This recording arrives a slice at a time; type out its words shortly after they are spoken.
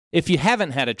If you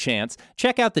haven't had a chance,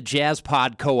 check out the Jazz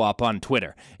Pod Co-op on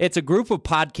Twitter. It's a group of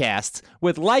podcasts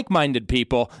with like-minded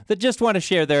people that just want to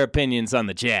share their opinions on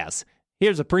the Jazz.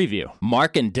 Here's a preview.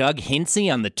 Mark and Doug Hinsey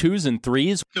on the 2s and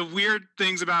 3s. The weird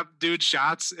things about dude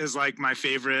shots is like my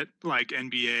favorite like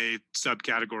NBA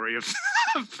subcategory of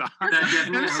thought.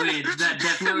 That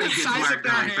definitely gets Mark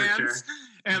going for sure.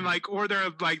 And like, or they're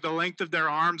like the length of their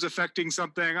arms affecting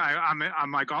something.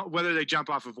 I'm like, whether they jump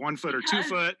off of 1 foot or 2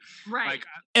 foot. Right. Like,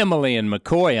 Emily and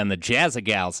McCoy on the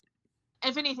Jazzagals.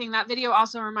 If anything, that video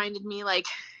also reminded me like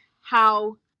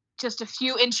how just a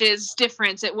few inches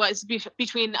difference it was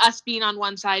between us being on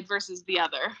one side versus the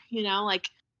other. You know, like,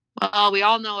 well, we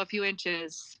all know a few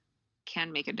inches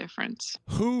can make a difference.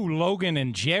 Who, Logan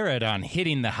and Jared on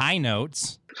hitting the high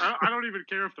notes. I don't even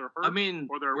care if they're hurt. I mean,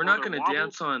 we're not going to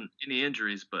dance on any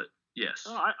injuries, but yes.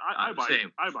 Oh, I bite.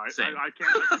 Same. I bite. Same. I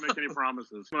can't make any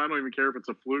promises. I don't even care if it's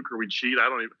a fluke or we cheat. I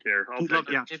don't even care. I'll take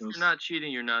it. If you're not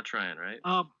cheating, you're not trying, right?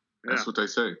 That's what they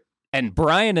say. And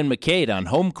Brian and McCade on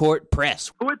Home Court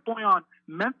Press. With Boyan,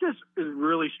 Memphis is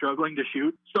really struggling to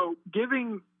shoot. So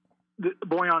giving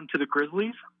Boyan to the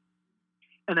Grizzlies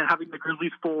and then having the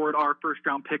Grizzlies forward our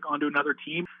first-round pick onto another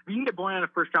team, if you can get Boyan a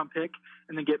first-round pick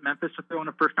and then get Memphis to throw in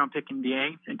a first-round pick in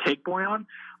NBA and take Boyan,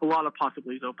 a lot of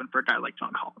possibilities open for a guy like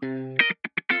John Collins.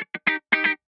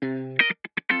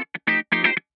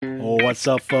 Oh, what's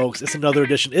up, folks? It's another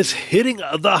edition. It's Hitting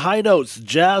the High Notes.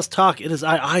 Jazz Talk. It is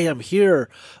I am here.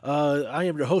 I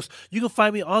am your host. You can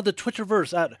find me on the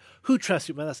Twitterverse at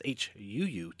WhoTrustSuperman. That's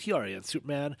HUUTRAN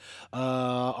Superman.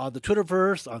 On the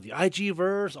Twitterverse, on the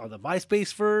IGverse, on the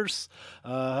MySpaceverse.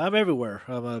 I'm everywhere.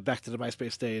 I'm back to the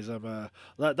MySpace days.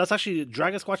 That's actually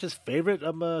Dragon Squatch's favorite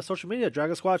social media.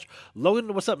 Dragon Squatch.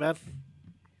 Logan, what's up, man?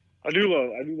 I do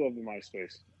love the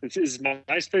MySpace. Is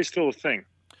MySpace still a thing?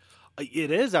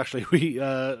 It is actually. We,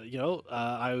 I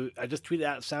just tweeted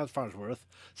at Sam Farnsworth,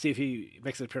 see if he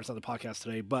makes an appearance on the podcast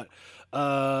today. But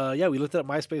yeah, we looked at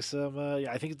MySpace.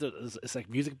 I think it's like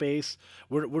music based.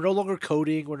 We're no longer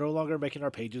coding. We're no longer making our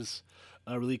pages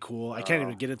really cool. I can't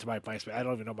even get into my MySpace. I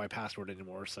don't even know my password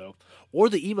anymore. So, or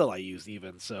the email I use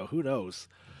even. So who knows?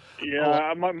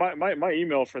 Yeah, my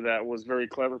email for that was very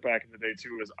clever back in the day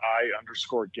too. It was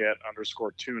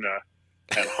I_get_tuna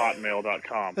at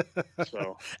hotmail.com.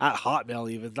 So at Hotmail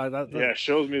even. Yeah,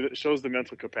 shows the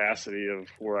mental capacity of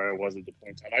where I was at the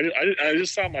point in time. I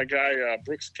just saw my guy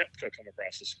Brooks Koepka come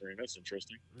across the screen. That's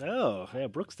interesting. Oh, yeah,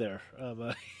 Brooks there.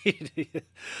 I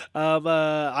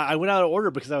went out of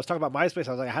order because I was talking about MySpace.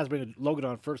 I was like, I had to bring Logan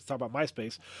on first to talk about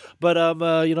MySpace. But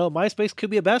MySpace could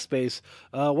be a bad space.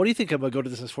 What do you think of Go to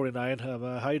Distance 49?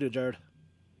 How you doing, Jared?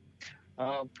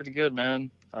 Pretty good,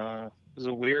 man. It was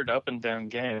a weird up and down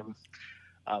game.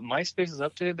 MySpace has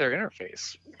updated their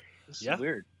interface. This is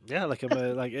weird. Yeah, like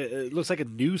it looks like a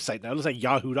news site now. It looks like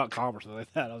Yahoo.com or something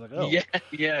like that. I was like, oh.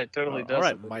 Yeah, it totally does. All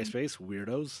right, MySpace,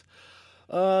 weirdos.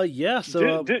 Yeah,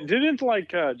 so... Didn't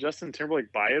Justin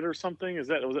Timberlake buy it or something? Was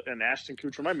it an Ashton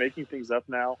Kutcher? Am I making things up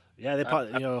now? Yeah, they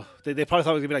probably, they probably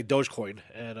thought it was going to be like Dogecoin,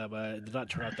 and it did not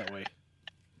turn out that way.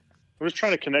 I'm just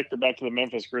trying to connect it back to the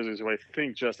Memphis Grizzlies, who I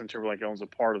think Justin Timberlake owns a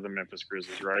part of the Memphis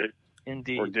Grizzlies, right?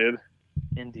 Indeed. Or did?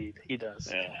 Indeed, he does.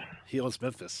 Yeah. He owns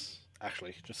Memphis,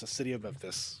 actually, just the city of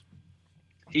Memphis.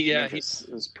 Memphis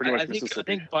is pretty much Mississippi. I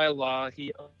think by law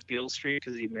he owns Beale Street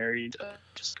because he married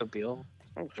Jessica Biel.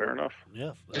 Oh, fair enough.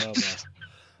 Yeah.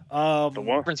 The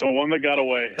one that got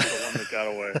away.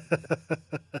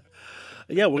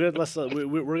 Yeah, we're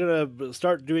gonna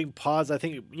start doing pods. I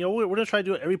think we're gonna try to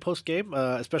do it every post game,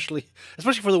 especially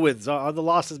for the wins. On the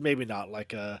losses, maybe not.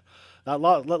 Like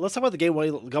let's talk about the game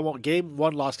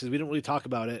one loss because we didn't really talk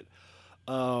about it.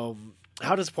 How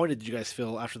disappointed did you guys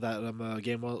feel after that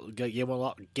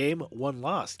game one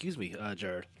loss? Excuse me,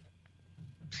 Jared.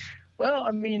 Well,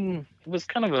 I mean, it was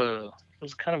kind of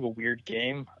a weird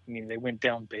game. I mean, they went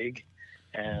down big,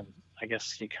 and I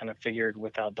guess you kind of figured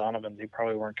without Donovan, they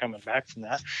probably weren't coming back from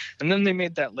that. And then they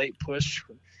made that late push,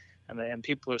 and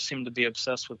people seemed to be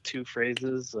obsessed with two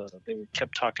phrases. They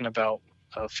kept talking about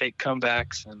fake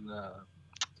comebacks, and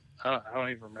I don't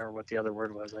even remember what the other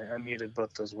word was. I muted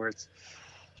both those words.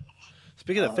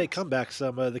 Speaking of fake comebacks,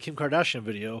 the Kim Kardashian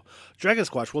video, Dragon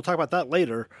Squatch, we'll talk about that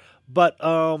later. But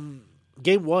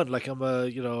game one, I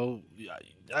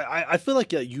feel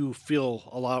like you feel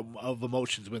a lot of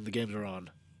emotions when the games are on.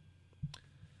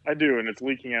 I do, and it's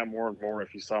leaking out more and more.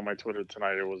 If you saw my Twitter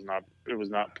tonight, it was not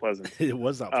pleasant. It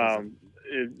was not pleasant.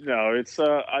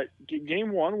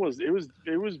 Game one was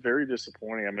very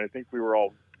disappointing. I mean, I think we were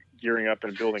all gearing up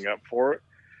and building up for it,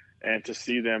 and to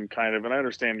see them kind of, and I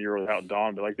understand you're without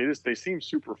Dawn, but like they seem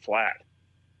super flat.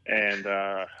 And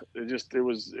it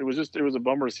was a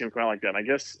bummer to see him come out like that. And I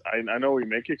guess I know we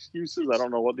make excuses. I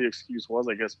don't know what the excuse was.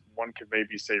 I guess one could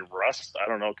maybe say rust. I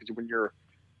don't know, because when you're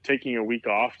taking a week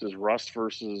off, does rust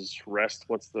versus rest?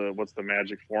 What's the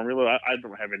magic formula? I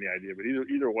don't have any idea. But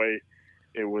either way,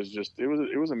 it was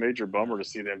a major bummer to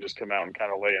see them just come out and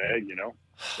kind of lay an egg.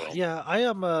 So. Yeah, I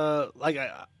am I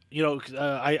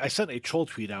sent a troll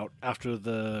tweet out after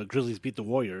the Grizzlies beat the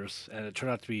Warriors, and it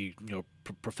turned out to be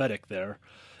prophetic there.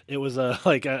 It was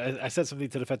I said something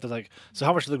to the effect of so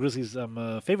how much are the Grizzlies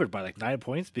favored by 9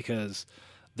 points because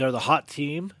they're the hot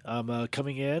team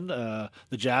coming in.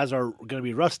 The Jazz are going to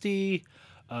be rusty.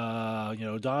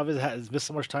 Donovan has missed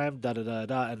so much time.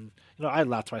 And I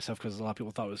laughed to myself because a lot of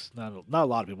people thought it was not a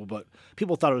lot of people, but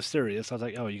people thought it was serious. I was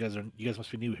like, oh, you guys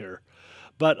must be new here,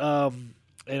 but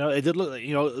it did look.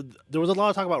 There was a lot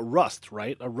of talk about rust,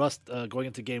 right? A rust going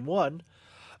into game one,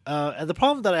 and the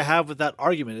problem that I have with that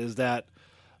argument is that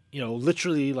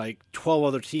literally 12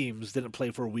 other teams didn't play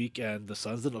for a week, and the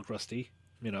Suns didn't look rusty.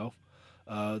 The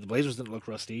Blazers didn't look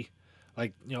rusty.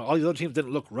 All these other teams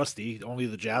didn't look rusty. Only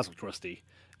the Jazz looked rusty.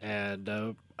 And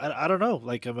I don't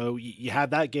know. You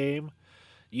had that game.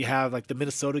 You have the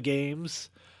Minnesota games.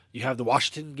 You have the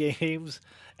Washington games,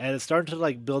 and it's starting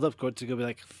to build up to go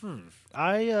be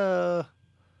I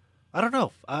don't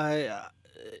know.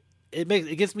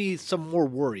 It gives me some more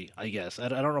worry, I guess. I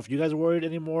don't know if you guys are worried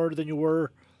any more than you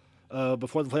were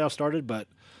before the playoffs started, but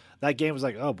that game was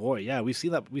oh boy, yeah, we've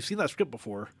seen that script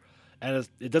before, and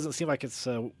it doesn't seem like it's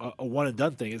a one and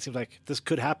done thing. It seems like this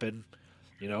could happen,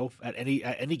 at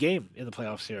any game in the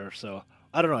playoffs here. So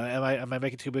I don't know. Am I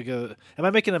making too big am I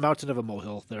making a mountain of a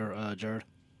molehill there, Jared?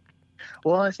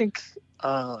 Well, I think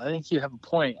you have a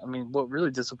point. I mean, what really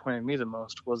disappointed me the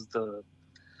most was the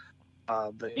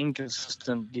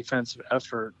inconsistent defensive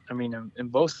effort. I mean, in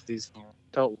both of these games,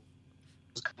 felt it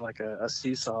was kind of like a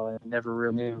seesaw, and never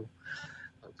really knew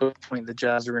at what point the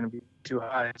Jazz are going to be too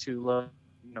high, too low,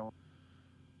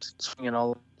 swinging all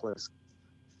over the place.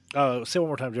 Say one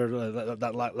more time, Jared.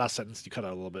 That last sentence you cut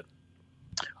out a little bit.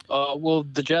 Well,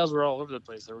 the Jazz were all over the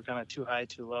place. They were kind of too high,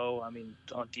 too low. I mean,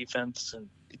 on defense, and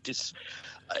it just,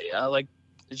 it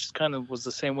just kind of was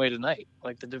the same way tonight.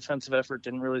 The defensive effort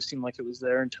didn't really seem like it was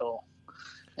there until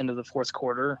end of the fourth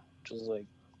quarter, which was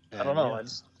I don't know.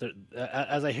 Yeah.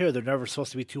 As I hear, they're never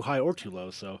supposed to be too high or too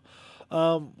low. So,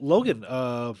 Logan,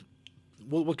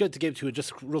 we'll get to game two, and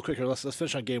just real quick here. Let's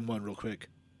finish on game one real quick.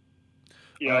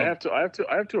 Yeah, I have to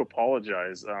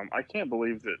apologize. I can't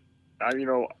believe that.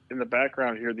 In the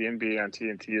background here, the NBA on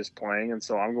TNT is playing, and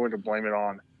so I'm going to blame it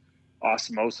on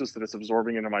osmosis that it's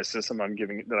absorbing into my system. I gave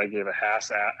a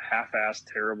half-assed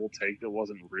terrible take that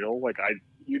wasn't real. I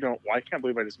can't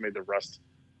believe I just made the rust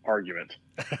argument.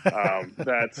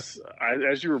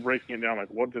 As you were breaking it down,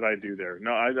 what did I do there?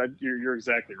 No, you're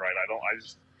exactly right. I don't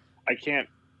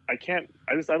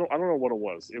know what it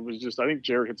was. It was just, I think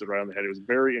Jared hits it right on the head. It was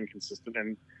very inconsistent,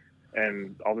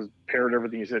 and I'll just parrot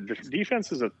everything he said. The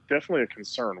defense is definitely a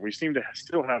concern. We seem to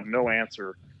still have no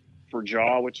answer for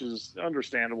Ja, which is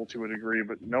understandable to a degree,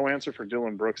 but no answer for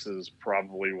Dylan Brooks is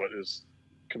probably what is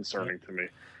concerning to me.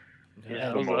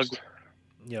 Yeah, it was ugly.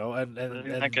 And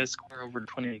that guy score over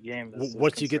 20 a game.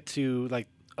 Once you get to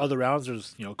other rounds,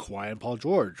 there's Kawhi and Paul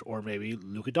George, or maybe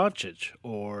Luka Doncic,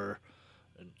 or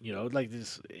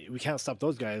this. We can't stop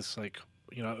those guys.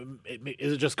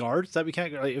 Is it just guards that we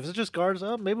can't? If it's just guards,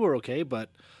 maybe we're okay. But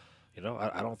I don't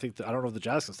know if the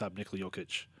Jazz can stop Nikola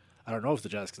Jokic. I don't know if the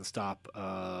Jazz can stop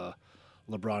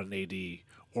LeBron and AD,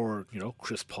 or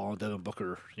Chris Paul and Devin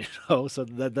Booker. So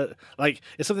that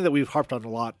it's something that we've harped on a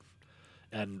lot,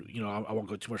 and I won't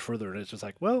go too much further. And it's just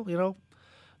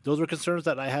those were concerns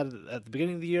that I had at the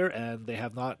beginning of the year, and they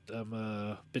have not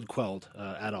been quelled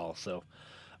at all. So.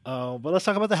 But let's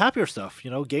talk about the happier stuff.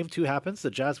 Game two happens.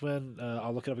 The Jazz win.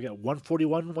 I'll look it up again.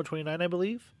 141-129, I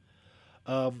believe.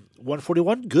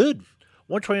 141, good.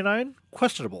 129,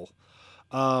 questionable.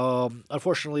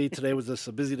 Unfortunately, today was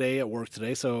a busy day at work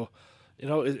today. So,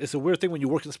 it's a weird thing when you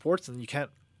work in sports and you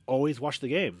can't always watch the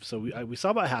game. So we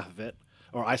saw about half of it,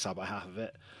 or I saw about half of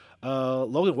it.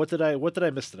 Logan, what did I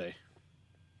miss today?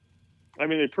 I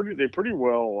mean, they pretty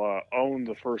well owned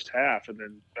the first half, and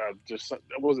then it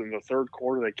was in the third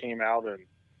quarter they came out and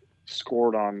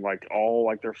scored on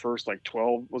their first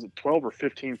 12 or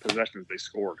 15 possessions they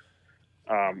scored.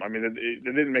 I mean, they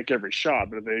didn't make every shot,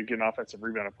 but if they get an offensive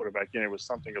rebound and put it back in, it was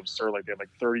something absurd. They had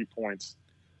 30 points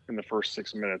in the first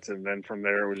 6 minutes, and then from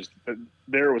there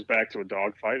it was back to a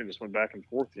dogfight and just went back and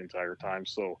forth the entire time.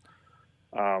 So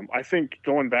I think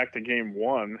going back to game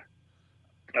one.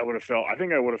 I would have felt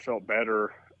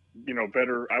better,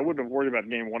 better. I wouldn't have worried about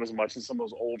game one as much as some of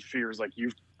those old fears.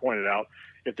 pointed out,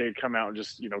 if they'd come out and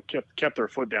just kept their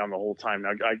foot down the whole time.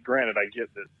 Now, granted, I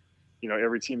get that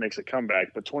every team makes a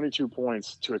comeback, but 22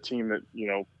 points to a team that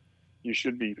you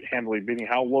should be handily beating.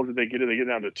 How low did they get it? They get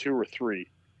down to 2 or 3.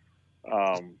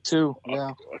 2,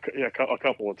 yeah, a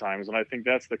couple of times, and I think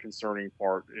that's the concerning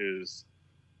part is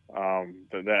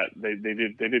that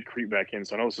they did creep back in.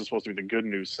 So I know this is supposed to be the good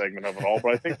news segment of it all,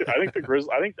 but I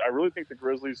really think the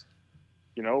Grizzlies,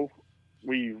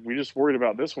 we just worried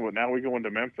about this one, but now we go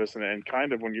into Memphis and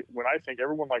kind of when I think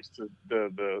everyone likes to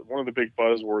the one of the big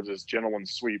buzzwords is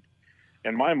gentleman's sweep.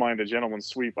 In my mind, a gentleman's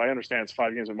sweep, I understand it's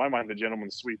 5 games. In my mind, the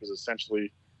gentleman's sweep is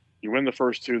essentially you win the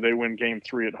first 2, they win game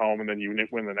 3 at home, and then you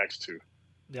win the next 2.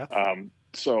 Yeah.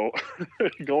 So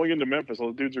going into Memphis,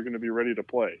 those dudes are going to be ready to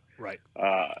play. Right.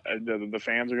 The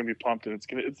fans are going to be pumped, and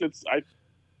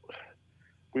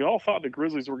we all thought the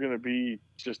Grizzlies were going to be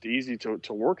just easy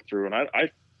to work through, and I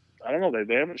don't know.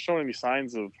 They haven't shown any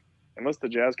signs of, unless the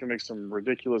Jazz can make some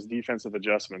ridiculous defensive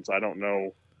adjustments. I don't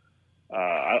know.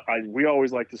 We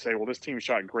always like to say, well, this team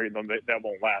shot great, and that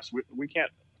won't last. We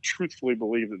can't truthfully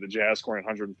believe that the Jazz scoring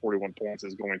 141 points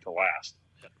is going to last.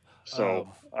 So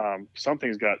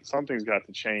something's got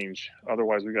to change.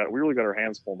 Otherwise, we really got our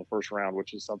hands full in the first round,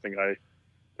 which is something I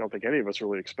don't think any of us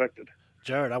really expected.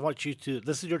 Jared, I want you to.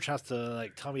 This is your chance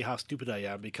to tell me how stupid I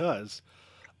am, because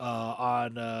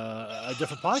on a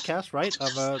different podcast, right?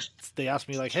 They asked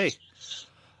me hey,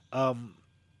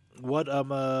 what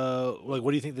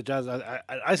do you think the Jazz?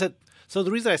 I said, so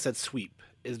the reason I said sweep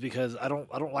is because I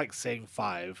don't like saying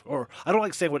 5, or I don't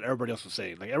like saying what everybody else was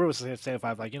saying. Everyone was saying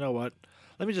 5. You know what?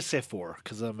 Let me just say 4,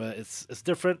 because it's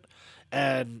different,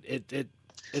 and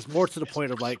it's more to the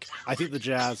point of I think the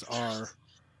Jazz are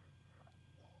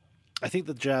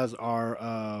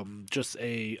just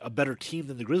a better team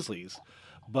than the Grizzlies,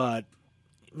 but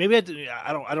maybe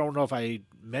I don't know if I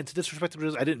meant to disrespect the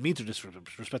Grizzlies. I didn't mean to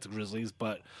disrespect the Grizzlies,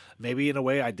 but maybe in a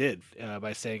way I did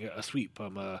by saying a sweep.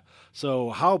 So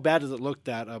how bad does it look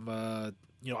that I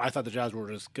thought the Jazz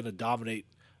were just going to dominate,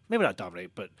 maybe not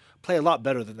dominate, but play a lot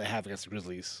better than they have against the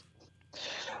Grizzlies?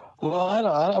 Well,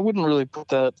 I wouldn't really put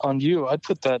that on you. I'd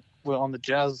put that on the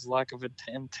Jazz's lack of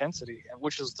intensity,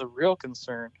 which is the real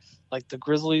concern. The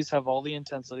Grizzlies have all the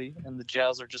intensity, and the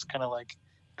Jazz are just kind of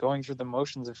going through the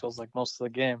motions, it feels like, most of the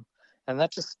game. And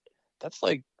that's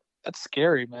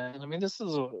scary, man. I mean,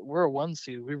 we're a 1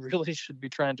 seed. We really should be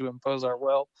trying to impose our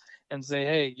will and say,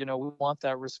 hey, we want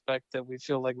that respect that we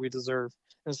feel like we deserve,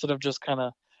 instead of just kind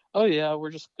of, oh yeah,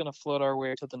 we're just going to float our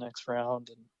way to the next round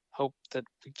and hope that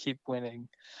we keep winning.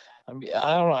 I mean,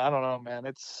 I don't know, man.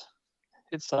 It's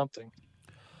something.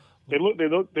 They've looked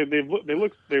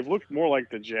more like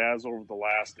the Jazz over the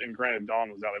last, and granted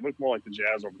Dawn was out, they looked more like the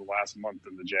Jazz over the last month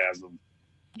than the Jazz of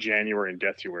January and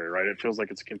Deathbury, right? It feels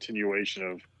like it's a continuation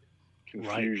of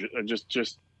confusion, right.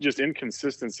 Just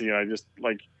inconsistency. And I think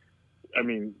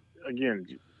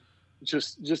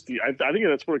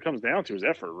that's what it comes down to is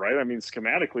effort, right? I mean,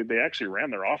 schematically, they actually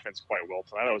ran their offense quite well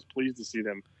tonight. I was pleased to see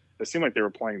them. It seemed like they were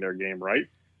playing their game right.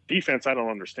 Defense, I don't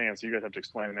understand, so you guys have to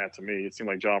explain that to me. It seemed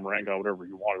like John Morant got whatever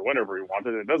he wanted, whenever he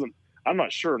wanted. It doesn't. I'm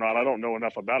not sure or not. I don't know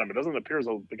enough about him. It doesn't appear as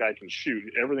though the guy can shoot.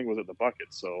 Everything was at the bucket.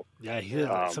 So yeah, he did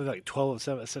something like 12 of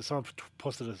 7. Someone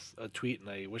posted a tweet, and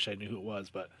I wish I knew who it was,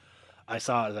 but I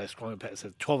saw it as I was scrolling past. It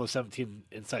said 12 of 17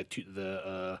 inside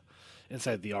the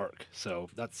arc. So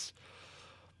that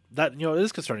it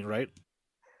is concerning, right?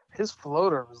 His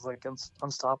floater was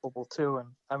unstoppable too, and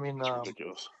I mean,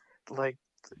 ridiculous.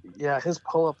 Yeah, his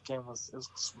pull-up game was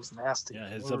nasty. Yeah,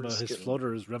 his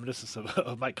floater is reminiscent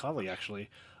of Mike Conley,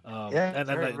 actually.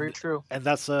 Very true. And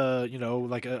that's a guy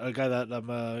that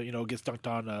gets dunked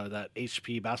on, that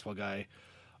HP basketball guy.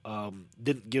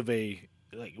 Didn't give when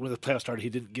the playoffs started, he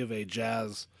didn't give a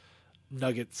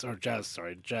Memphis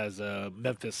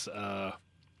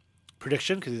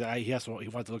prediction, because he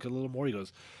wanted to look a little more. He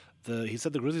goes, he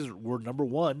said the Grizzlies were number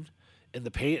 1 in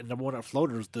the paint and number 1 at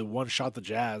floaters. The one shot the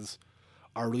Jazz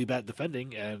are really bad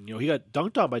defending, and he got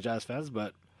dunked on by Jazz fans,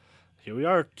 but here we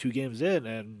are 2 games in,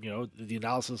 and the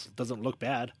analysis doesn't look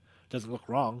bad, doesn't look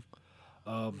wrong.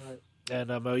 Right. And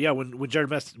when Jared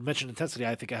mentioned intensity,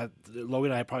 I think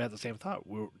Logan and I probably had the same thought.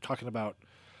 We were talking about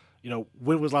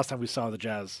when was the last time we saw the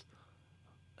Jazz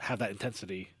have that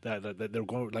intensity that they're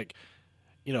going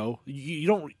you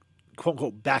don't quote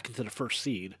unquote back into the first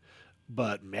seed,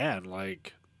 but man,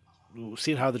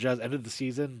 seeing how the Jazz ended the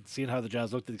season, seeing how the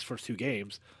Jazz looked at these first 2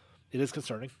 games, it is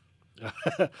concerning.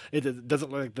 It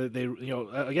doesn't look like they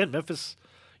again, Memphis,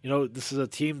 this is a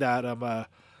team that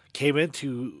came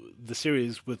into the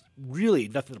series with really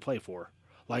nothing to play for.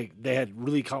 They had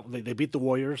really they beat the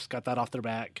Warriors, got that off their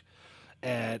back,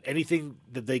 and anything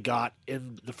that they got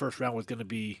in the first round was going to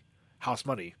be house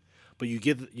money. But you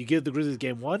give the Grizzlies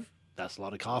game 1, that's a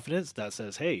lot of confidence. That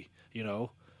says, hey,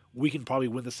 we can probably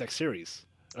win this next series.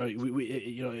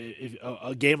 If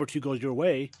a game or 2 goes your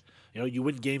way, you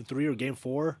win game 3 or game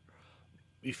 4.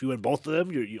 If you win both of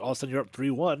them, you all of a sudden you're up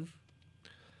 3-1.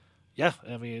 Yeah,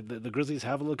 I mean the Grizzlies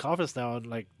have a little confidence now, and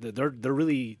like they're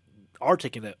really are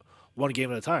taking it one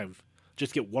game at a time.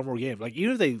 Just get one more game. Like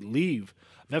even if they leave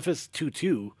Memphis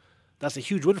 2-2, that's a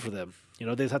huge win for them.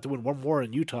 They just have to win one more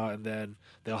in Utah, and then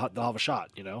they'll have a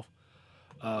shot. Yeah.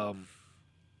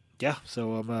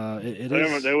 So they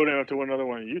wouldn't have to win another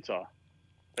one in Utah.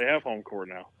 They have home court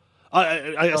now.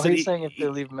 He's saying if they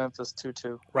leave Memphis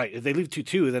 2-2. Right. If they leave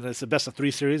 2-2, then it's a best of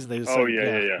 3 series, and they just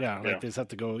they just have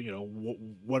to go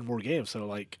one more game. So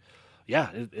like, yeah,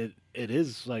 it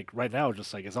is like right now,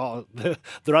 just like it's all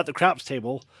they're at the craps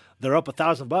table, they're up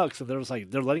 $1,000, and they're just like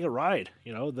they're letting it ride.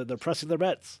 They're pressing their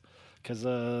bets because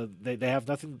they have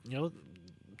nothing.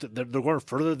 They're going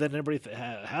further than anybody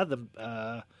had them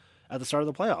at the start of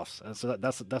the playoffs, and so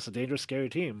that's a dangerous, scary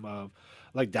team.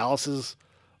 Like Dallas is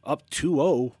up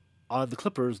 2-0 on the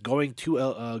Clippers going to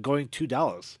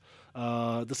Dallas.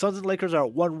 The Suns and Lakers are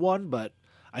at 1-1, but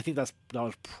I think that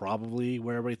was probably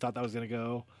where everybody thought that was going to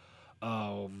go.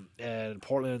 And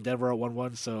Portland and Denver are at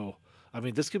 1-1. So I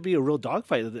mean, this could be a real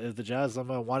dogfight if the Jazz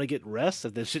want to get rest.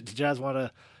 If the Jazz want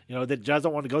to, the Jazz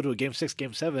don't want to go to a Game 6,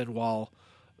 Game 7, while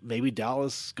maybe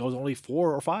Dallas goes only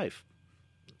 4 or 5.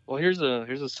 Well, here's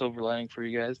a silver lining for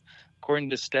you guys. According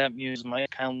to StatMuse,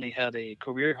 Mike Conley had a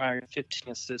career high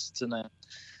 15 assists tonight.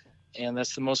 And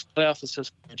that's the most playoff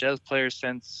assists for a Jazz player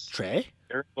since Trey?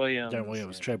 Darren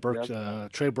Williams. Trey Burke,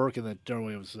 and then Darren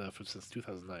Williams since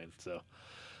 2009. So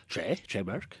Trey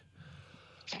Burke.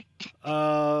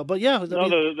 But yeah, to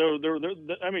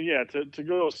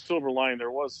go silver line,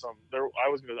 there was some. I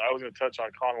was gonna touch on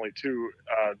Connolly too,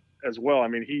 as well. I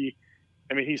mean, he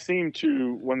seemed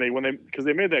to when they because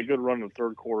they made that good run in the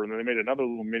third quarter, and then they made another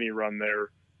little mini run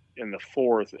there in the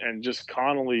fourth, and just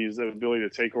Connolly's ability to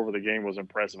take over the game was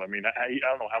impressive. I mean, I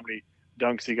don't know how many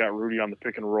dunks he got Rudy on the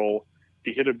pick and roll.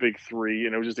 He hit a big 3,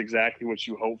 and it was just exactly what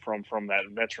you hope from that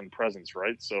veteran presence,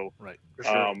 right? So, right. For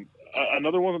sure.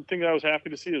 Another one thing that I was happy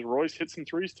to see is Royce hit some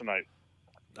threes tonight,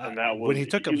 and that was when he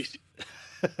took them.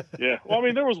 Yeah, well, I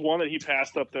mean, there was one that he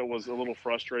passed up that was a little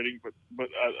frustrating, but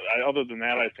other than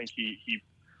that, I think he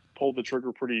pulled the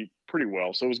trigger pretty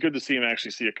well. So it was good to see him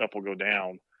actually see a couple go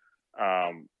down.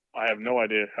 I have no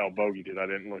idea how Bogey did. I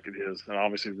didn't look at his, and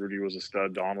obviously Rudy was a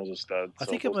stud. Don was a stud. I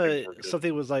think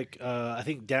something was like I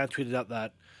think Dan tweeted out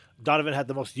that Donovan had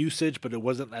the most usage, but it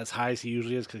wasn't as high as he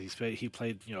usually is because he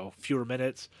played fewer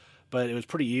minutes, but it was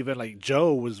pretty even. Like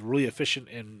Joe was really efficient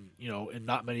in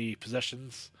not many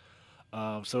possessions,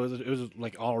 so it was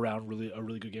like all around a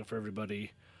really good game for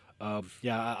everybody. I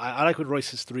like when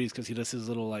Royce hits threes because he does his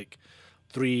little like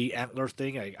 3 antler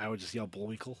thing. I would just yell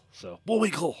Bullwinkle. So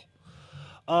Bullwinkle.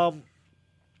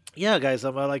 Yeah, guys.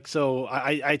 I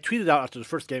tweeted out after the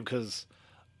first game because,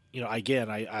 again,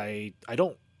 I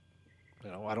don't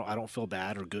feel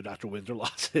bad or good after wins or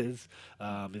losses.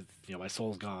 My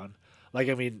soul's gone. Like,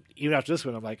 I mean, even after this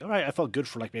one, I'm like, all right, I felt good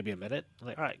for like maybe a minute. I'm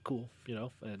like, all right, cool,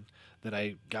 and then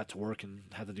I got to work and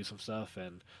had to do some stuff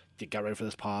and got ready for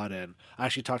this pod. And I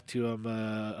actually talked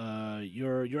to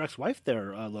your ex-wife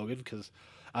there, Logan, because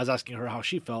I was asking her how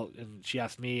she felt, and she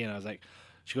asked me, and I was like,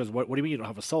 she goes, what do you mean you don't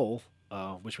have a soul?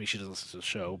 Which means she doesn't listen to the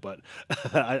show. But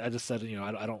I just said,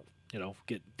 I don't,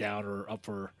 get down or up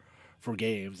for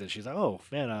games. And she's like, oh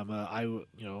man,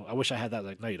 I wish I had that.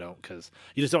 Like, no, you don't, because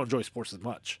you just don't enjoy sports as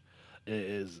much.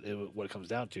 Is what it comes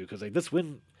down to. Because like this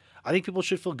win, I think people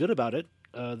should feel good about it.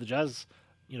 The Jazz,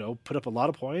 put up a lot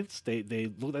of points. They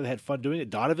looked like they had fun doing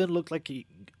it. Donovan looked like he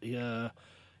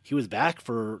was back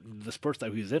for the spurts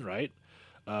that he was in, right?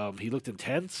 He looked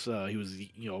intense. He was,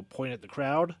 pointing at the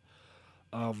crowd.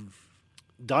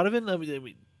 Donovan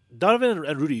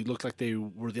and Rudy looked like they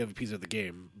were the MVPs of the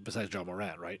game, besides John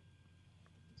Morant, right?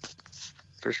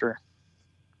 For sure.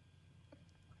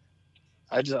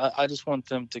 I just want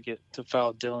them to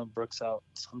foul Dylan Brooks out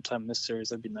sometime this series.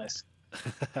 That'd be nice.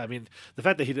 I mean, the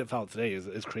fact that he didn't foul today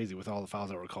is crazy with all the fouls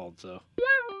that were called. So.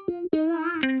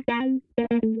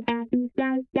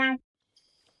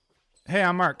 Hey,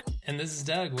 I'm Mark. And this is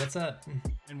Doug. What's up?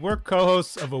 And we're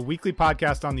co-hosts of a weekly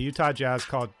podcast on the Utah Jazz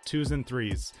called 2s and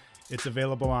 3s. It's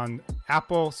available on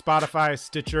Apple, Spotify,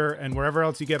 Stitcher, and wherever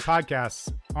else you get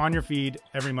podcasts on your feed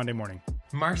every Monday morning.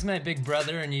 Mark's my big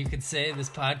brother, and you could say this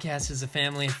podcast is a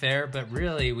family affair, but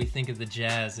really we think of the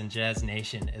Jazz and Jazz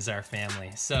Nation as our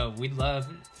family. So we'd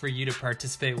love for you to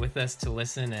participate with us, to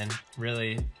listen, and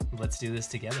really, let's do this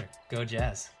together. Go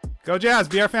Jazz. Go Jazz,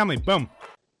 be our family. Boom.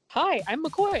 Hi, I'm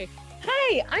McCoy.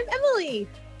 Hi, I'm Emily.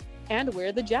 And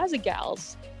we're the Jazzy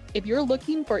Gals. If you're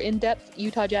looking for in-depth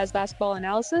Utah Jazz basketball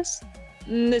analysis,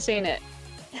 this ain't it.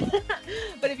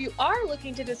 But if you are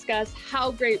looking to discuss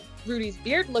how great Rudy's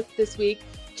beard looked this week,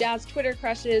 Jazz Twitter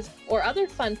crushes, or other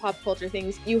fun pop culture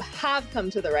things, you have come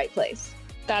to the right place.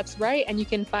 That's right, and you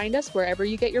can find us wherever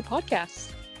you get your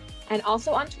podcasts. And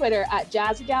also on Twitter at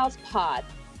JazzyGalsPod.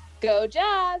 Go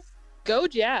Jazz! Go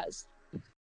Jazz!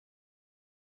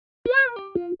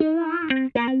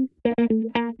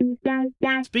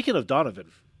 Speaking of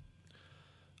Donovan,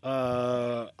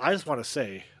 I just want to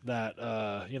say that,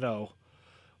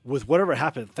 with whatever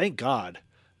happened, thank God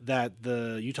that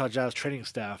the Utah Jazz training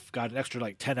staff got an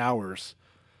extra 10 hours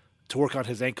to work on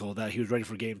his ankle, that he was ready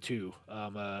for game 2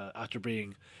 after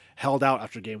being held out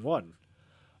after game 1.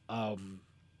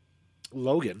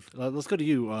 Logan, let's go to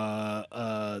you.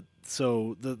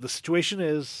 So the situation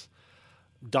is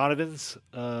Donovan's,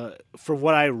 from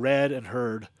what I read and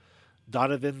heard,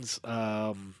 Donovan's,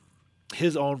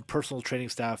 his own personal training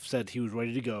staff said he was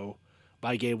ready to go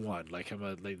by game 1.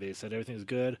 They said everything's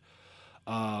good.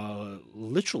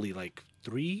 Literally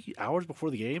 3 hours before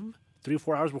the game, 3 or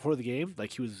 4 hours before the game,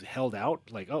 he was held out.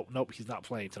 Oh nope, he's not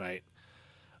playing tonight.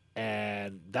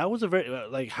 And that was a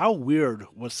very how weird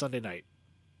was Sunday night?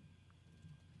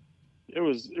 It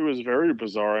was very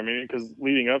bizarre. I mean, because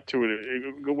leading up to it,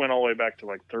 it went all the way back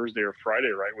to Thursday or Friday,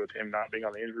 right, with him not being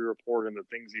on the injury report and the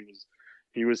things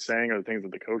he was saying, or the things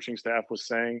that the coaching staff was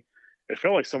saying. It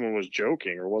felt like someone was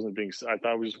joking or wasn't being. I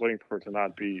thought we were just waiting for it to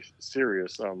not be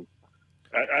serious.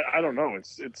 I don't know.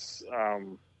 It's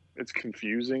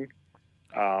confusing.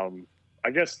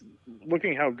 I guess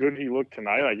looking how good he looked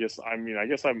tonight,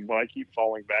 what I keep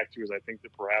falling back to is I think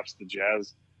that perhaps the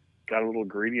Jazz got a little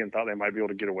greedy and thought they might be able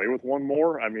to get away with one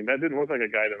more. I mean, that didn't look like a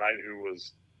guy tonight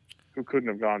who couldn't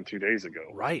have gone 2 days ago.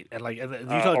 Right. And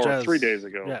Utah or Jazz, 3 days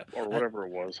ago, yeah, or whatever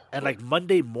it was. And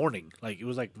Monday morning, it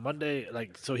was Monday,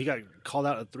 so he got called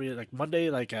out at 3, Monday,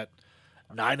 at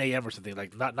 9 a.m. or something,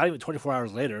 not even 24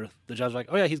 hours later, the Jazz were like,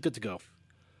 oh yeah, he's good to go.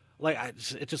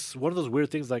 It's just one of those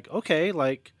weird things, okay,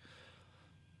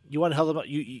 you want to help him out,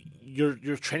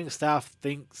 your training staff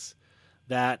thinks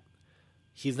that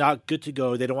he's not good to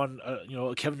go. They don't want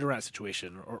a Kevin Durant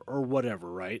situation or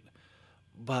whatever, right?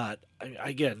 But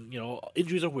again,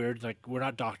 injuries are weird. We're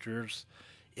not doctors.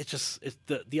 It's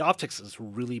the optics is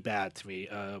really bad to me.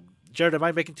 Jared, am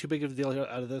I making too big of a deal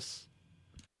out of this?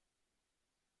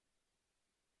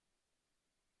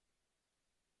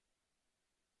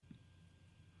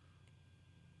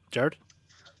 Jared?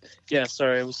 Yeah,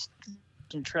 sorry, I was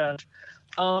in trash.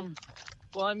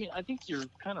 Well, I mean, I think you're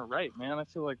kind of right, man. I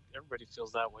feel like everybody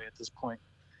feels that way at this point.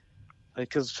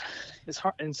 Because it's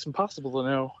hard, and it's impossible to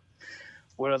know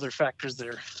what other factors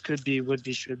there could be, would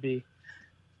be, should be.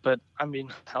 But, I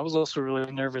mean, I was also really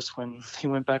nervous when he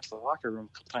went back to the locker room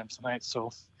a couple times tonight,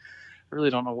 so I really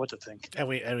don't know what to think.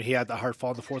 And he had the hard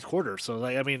fall in the fourth quarter. So,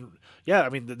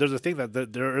 there's a thing that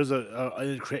there is an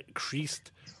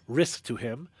increased risk to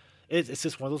him. It's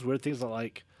just one of those weird things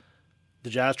that, the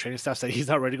Jazz training staff said he's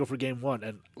not ready to go for game 1,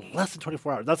 and less than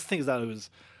 24 hours. That's the thing, is that it was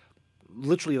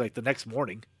literally the next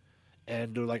morning,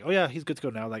 and they're like, oh yeah, he's good to go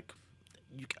now.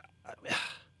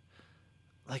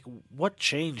 What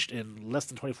changed in less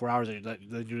than 24 hours that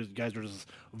you guys were just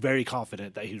very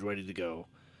confident that he was ready to go?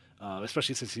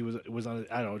 Especially since he was on,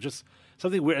 I don't know, just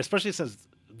something weird. Especially since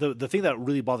the thing that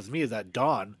really bothers me is that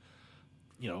Don,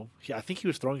 I think he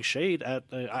was throwing shade at.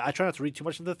 I try not to read too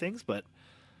much into things, but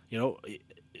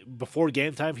before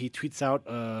game time, he tweets out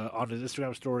on his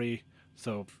Instagram story.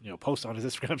 So posts on his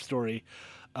Instagram story,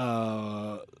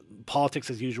 politics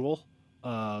as usual,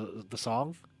 the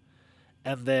song,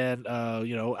 and then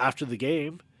after the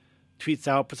game, tweets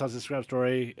out, puts on his Instagram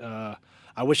story.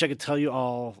 I wish I could tell you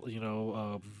all,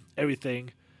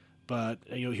 everything, but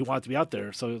he wanted to be out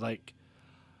there. So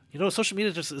social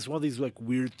media just is one of these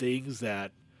weird things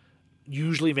that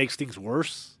usually makes things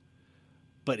worse.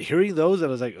 But hearing those, I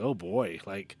was like, oh boy,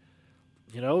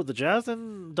 the Jazz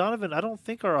and Donovan, I don't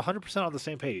think are 100% on the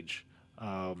same page.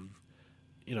 Yeah,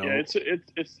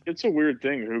 it's a weird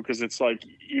thing, because it's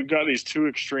you've got these two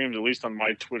extremes, at least on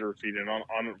my Twitter feed, and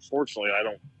unfortunately, I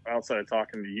don't, outside of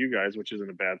talking to you guys, which isn't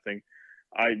a bad thing,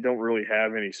 I don't really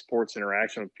have any sports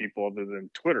interaction with people other than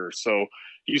Twitter. So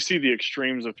you see the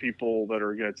extremes of people that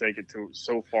are going to take it to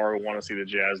so far who want to see the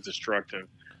Jazz destruct, and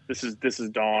this is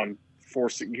Don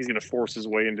forcing. He's going to force his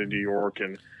way into New York,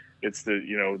 and it's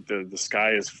the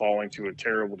sky is falling to a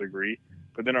terrible degree.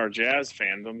 But then our Jazz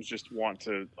fandoms just want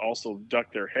to also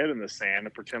duck their head in the sand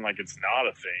and pretend like it's not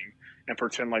a thing, and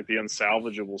pretend like the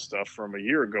unsalvageable stuff from a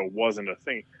year ago wasn't a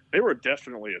thing. They were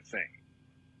definitely a thing.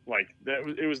 Like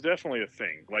it was definitely a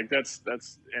thing. Like that's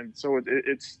and so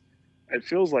it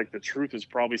feels like the truth is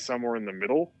probably somewhere in the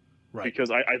middle. Right.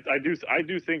 Because I do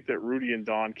think that Rudy and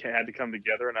Don had to come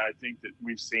together, and I think that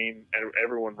we've seen and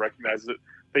everyone recognizes it.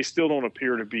 They still don't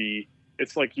appear to be.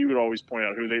 It's like you would always point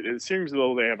out it seems as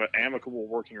though they have an amicable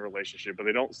working relationship, but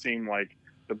they don't seem like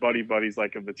the buddies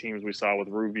like of the teams we saw with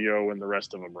Rubio and the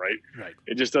rest of them, right? Right.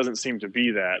 It just doesn't seem to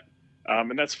be that,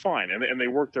 and that's fine. And they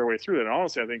work their way through it. And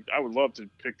honestly, I think I would love to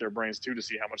pick their brains too to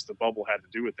see how much the bubble had to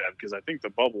do with that, because I think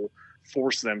the bubble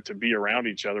forced them to be around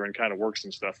each other and kind of work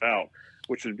some stuff out,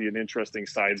 which would be an interesting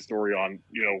side story on,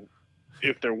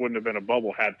 if there wouldn't have been a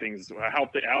bubble, how things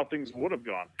would have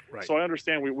gone. Right. So I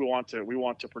understand we want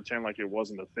to pretend like it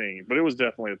wasn't a thing, but it was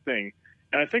definitely a thing.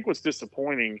 And I think what's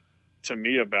disappointing to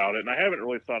me about it, and I haven't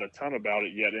really thought a ton about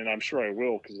it yet, and I'm sure I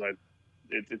will, because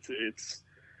it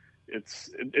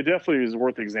definitely is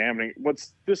worth examining.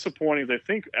 What's disappointing is I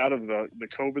think out of the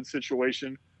COVID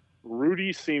situation,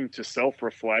 Rudy seemed to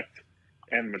self-reflect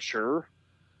and mature.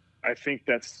 I think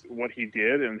that's what he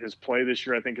did, and his play this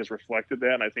year, I think, has reflected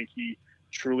that. And I think he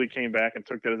truly came back and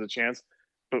took that as a chance.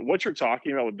 But what you're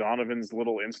talking about with Donovan's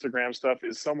little Instagram stuff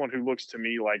is someone who looks to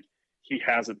me like he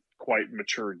hasn't quite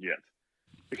matured yet.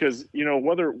 Because,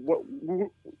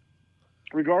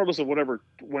 regardless of whatever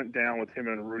went down with him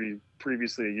and Rudy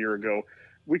previously a year ago,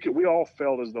 we all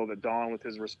felt as though that Don, with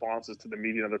his responses to the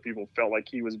media and other people, felt like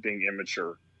he was being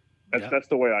immature. That's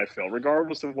the way I felt,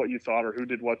 regardless of what you thought or who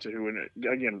did what to who. And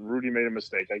again, Rudy made a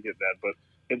mistake. I get that. But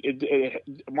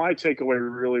my takeaway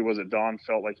really was that Don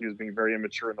felt like he was being very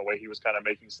immature in the way he was kind of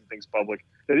making some things public.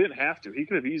 They didn't have to. He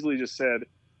could have easily just said,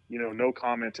 no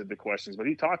comment to the questions. But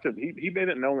he made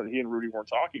it known that he and Rudy weren't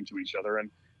talking to each other.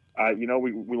 And,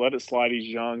 we let it slide. He's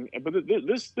young. But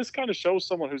this kind of shows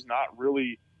someone who's not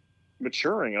really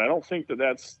maturing. And I don't think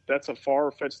that's a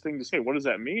far-fetched thing to say. What does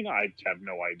that mean? I have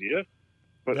no idea.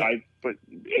 But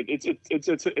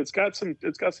it's got some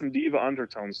diva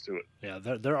undertones to it. Yeah,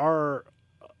 there are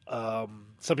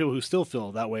some people who still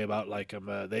feel that way about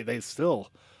they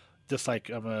still dislike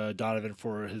Donovan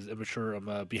for his immature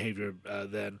behavior.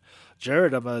 Then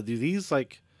Jared, do these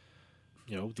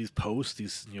these posts,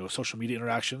 these social media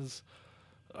interactions,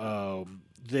 do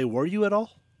they worry you at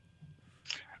all?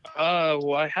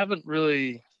 Well, I haven't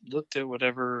really looked at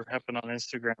whatever happened on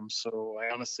Instagram, so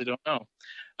I honestly don't know.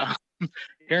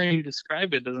 Hearing you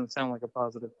describe it doesn't sound like a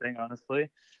positive thing, honestly.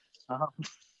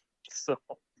 So,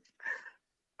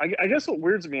 I guess what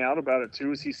weirds me out about it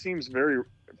too is he seems very,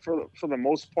 for the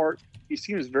most part, he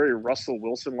seems very Russell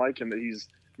Wilson-like, in that he's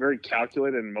very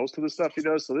calculated in most of the stuff he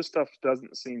does. So this stuff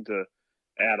doesn't seem to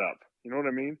add up. You know what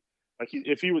I mean? Like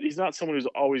he's not someone who's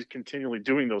always continually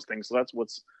doing those things. So that's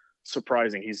what's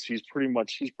surprising. He's pretty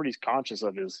conscious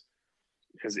of his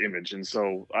image, and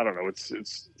so I don't know.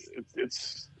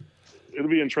 It'll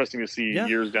be interesting to see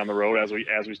years down the road as we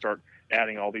start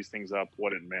adding all these things up,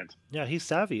 what it meant. Yeah, he's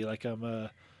savvy.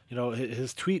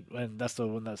 His tweet, and that's the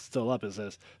one that's still up, it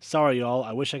says, "Sorry, y'all.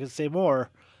 I wish I could say more.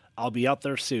 I'll be out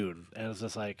there soon." And it's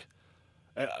just like,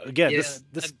 again,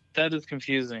 that is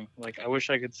confusing. Like, I wish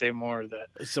I could say more.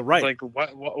 So right. Like,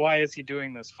 why is he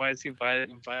doing this? Why is he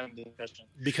inviting the discussion?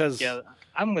 Because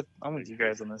I'm with you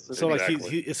guys on this. So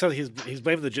exactly. He's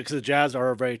blaming because the Jazz are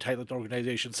a very tight-lipped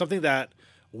organization. Something that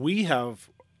we have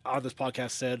on this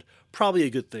podcast said probably a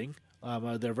good thing.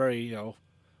 They're very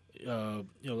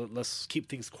let's keep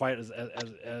things quiet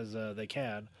as they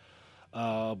can.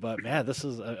 But man, this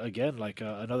is again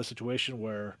another situation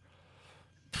where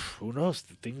who knows,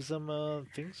 things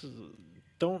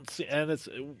don't see, and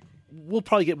we'll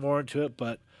probably get more into it.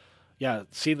 But yeah,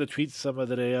 seeing the tweets some of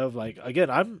the day of, again,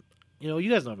 I'm you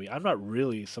guys know me, I'm not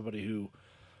really somebody who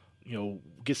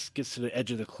gets to the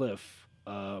edge of the cliff.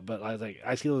 But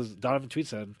I see those Donovan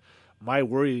tweets, and my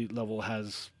worry level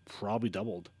has probably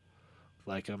doubled.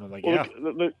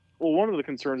 One of the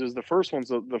concerns is the first one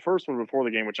before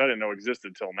the game, which I didn't know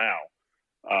existed till now,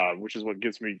 which is what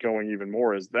gets me going even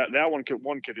more. Is that one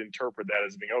could interpret that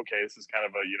as being, okay, this is kind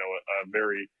of a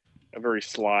very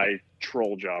sly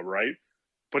troll job, right?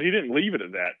 But he didn't leave it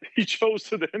at that. He chose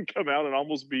to then come out and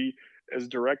almost be as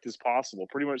direct as possible.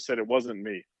 Pretty much said it wasn't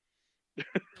me.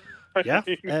 I don't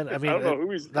know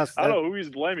who he's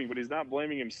blaming, but he's not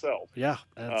blaming himself. Yeah,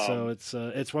 and so it's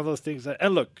one of those things that.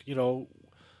 And look,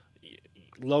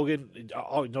 Logan.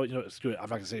 Screw it. I'm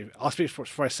not gonna say. I'll speak for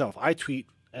myself. I tweet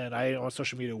and I am on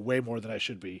social media way more than I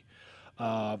should be,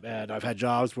 and I've had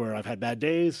jobs where I've had bad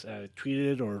days. And I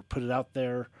tweeted or put it out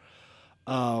there.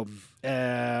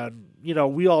 And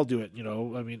we all do it.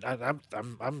 I mean,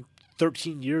 I'm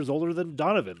 13 years older than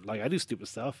Donovan. Like, I do stupid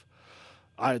stuff.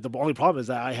 The only problem is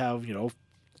that I have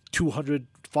 200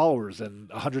 followers and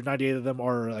 198 of them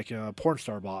are like porn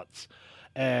star bots.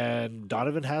 And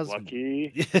Donovan has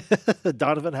lucky.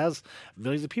 Donovan has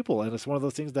millions of people, and it's one of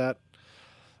those things that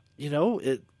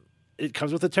it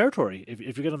comes with the territory. If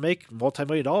you're going to make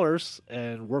multi-million dollars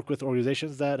and work with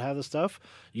organizations that have this stuff,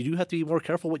 you do have to be more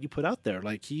careful what you put out there.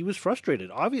 Like, he was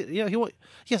frustrated. Obviously,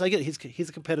 yes, I get it. He's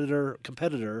a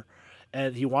competitor,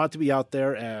 and he wanted to be out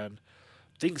there, and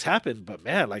things happen. But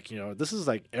man, like, this is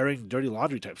like airing dirty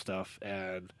laundry type stuff,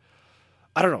 and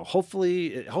I don't know. Hopefully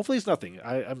it's nothing.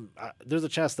 There's a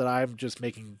chance that I'm just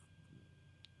making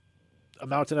a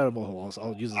mountain out of molehill.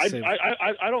 I'll use the same.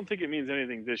 I don't think it means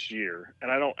anything this year,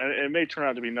 and it may turn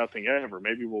out to be nothing ever.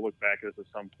 Maybe we'll look back at this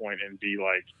at some point and be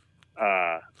like,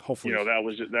 hopefully, that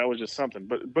was just something.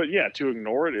 But yeah, to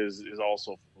ignore it is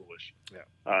also foolish.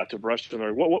 Yeah. To brush it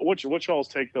under. What y'all's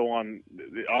take though on?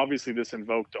 Obviously, this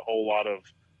invoked a whole lot of.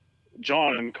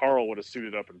 John and Carl would have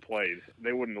suited up and played.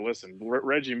 They wouldn't have listened.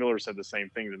 Reggie Miller said the same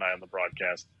thing tonight on the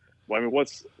broadcast. Well, I mean,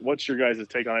 what's your guys'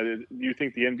 take on it? Do you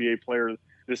think the NBA player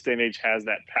this day and age has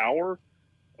that power?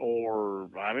 Or,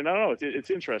 I mean, I don't know. It's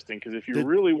interesting because if you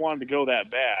really wanted to go that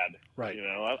bad, right?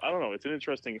 I don't know. It's an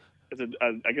interesting.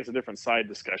 I guess a different side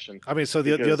discussion. I mean, so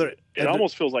the other, it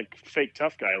almost feels like fake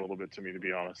tough guy a little bit to me, to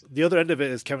be honest. The other end of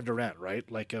it is Kevin Durant, right?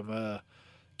 Like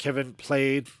Kevin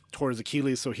played towards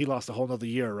Achilles, so he lost a whole nother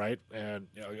year, right? And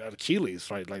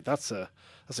Achilles, right? Like that's a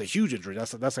huge injury.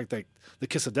 That's like the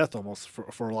kiss of death almost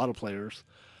for a lot of players.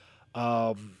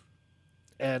 And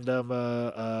then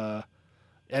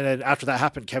after that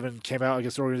happened, Kevin came out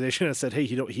against the organization and said, "Hey,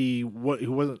 he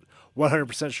wasn't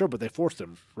 100% sure, but they forced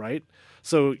him, right?"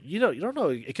 So you don't know.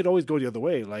 It could always go the other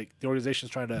way. Like the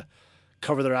organization's trying to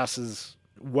cover their asses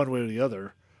one way or the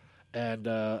other. And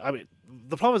I mean,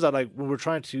 the problem is that like when we're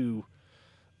trying to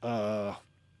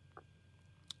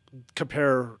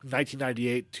compare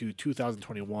 1998 to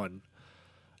 2021,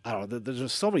 I don't know. There's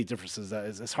just so many differences that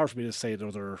it's hard for me to say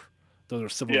those are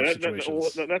similar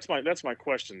situations. That's my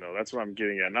question though. That's what I'm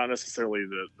getting at. Not necessarily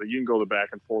the you can go the back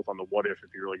and forth on the what if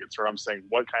you really get started. I'm saying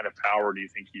what kind of power do you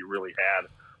think he really had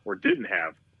or didn't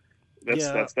have?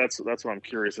 That's what I'm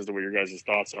curious as to what your guys'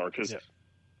 thoughts are because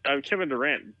Kevin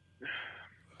Durant.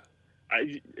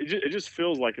 It just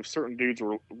feels like if certain dudes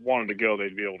wanted to go,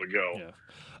 they'd be able to go. Yeah.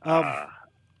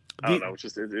 I don't know. It's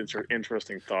just an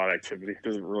interesting thought activity. It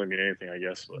doesn't really mean anything, I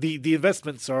guess. But. The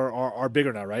investments are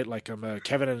bigger now, right? Like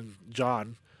Kevin and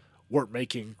John weren't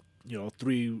making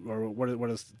 $3 or what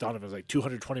is Donovan's like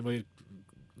 $220 million.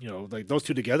 Like those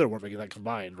two together weren't making that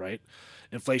combined, right?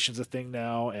 Inflation's a thing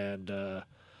now, and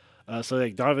so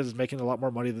like Donovan's making a lot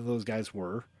more money than those guys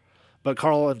were. But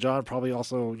Carl and John probably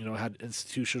also, had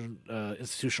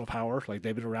institutional power. Like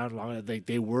they've been around long.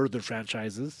 They were the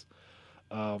franchises,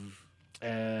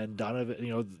 and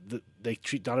Donovan, they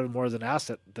treat Donovan more as an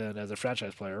asset than as a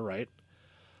franchise player, right?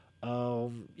 I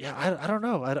don't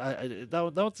know.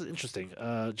 That was interesting.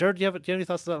 Jared, do you have any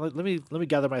thoughts on that? Let me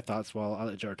gather my thoughts while I'll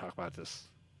let Jared talk about this.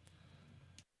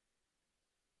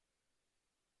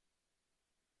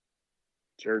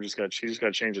 Jared she just got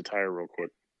to change the tire real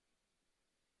quick.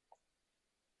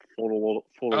 I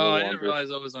didn't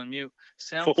realize I was on mute.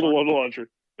 Sam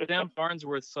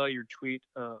Farnsworth saw your tweet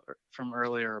from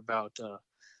earlier about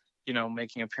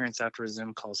making appearance after a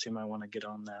Zoom call, so you might want to get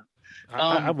on that.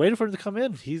 I'm waiting for him to come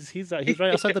in. He's right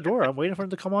outside the door. I'm waiting for him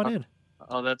to come on in.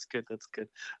 Oh, that's good. That's good.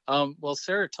 Well,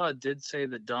 Sarah Todd did say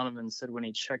that Donovan said when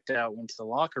he checked out, went to the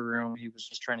locker room, he was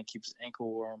just trying to keep his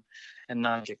ankle warm and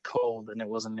not get cold, and it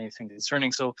wasn't anything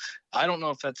concerning. So I don't know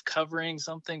if that's covering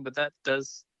something, but that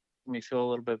does me feel a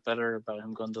little bit better about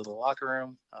him going to the locker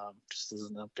room. Just as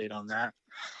an update on that.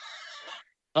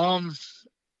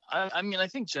 I mean, I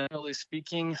think generally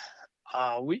speaking,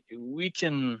 we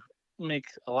can make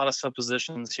a lot of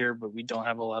suppositions here, but we don't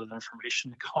have a lot of information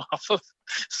to go off of.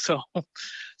 So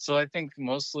I think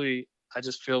mostly I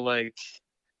just feel like,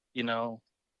 the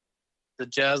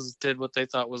Jazz did what they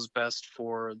thought was best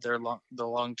for the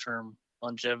long-term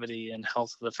longevity and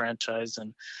health of the franchise,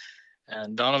 and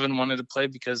Donovan wanted to play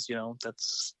because,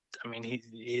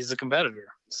 he's a competitor.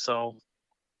 So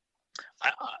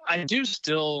I do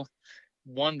still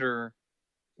wonder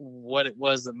what it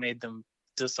was that made them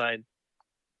decide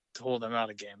to hold him out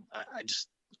a game. I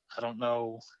don't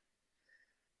know.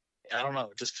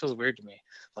 It just feels weird to me.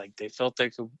 Like they felt they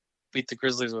could beat the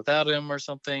Grizzlies without him or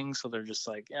something. So they're just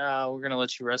like, we're going to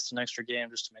let you rest an extra game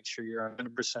just to make sure you're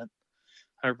 100%.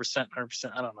 100%.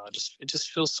 I don't know. It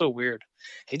just feels so weird.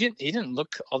 He didn't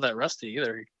look all that rusty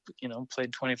either. He,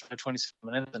 played 27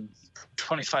 minutes and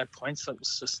 25 points. That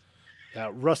was just.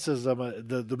 Yeah, Russ is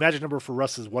the magic number for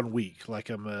Russ is 1 week.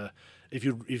 Like if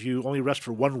you only rest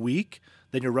for 1 week,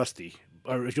 then you're rusty.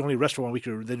 Or if you only rest for 1 week,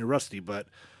 then you're rusty. But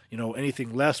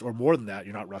anything less or more than that,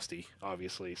 you're not rusty,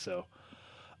 obviously. So.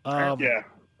 Yeah.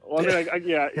 Well, I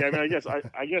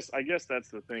guess that's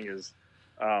the thing is,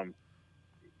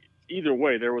 either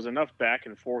way, there was enough back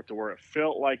and forth to where it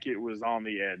felt like it was on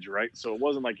the edge, right? So it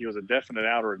wasn't like it was a definite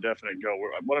out or a definite go.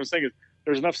 What I'm saying is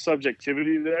there's enough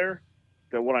subjectivity there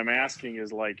that what I'm asking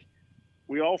is like,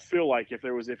 we all feel like if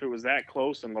it was that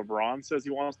close and LeBron says he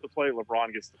wants to play,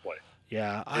 LeBron gets to play.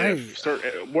 Yeah,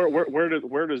 where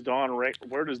does Don rank?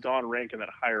 Where does Don rank in that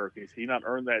hierarchy? Has he not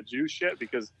earned that juice yet?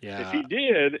 Because if he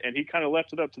did, and he kind of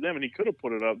left it up to them, and he could have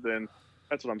put it up, then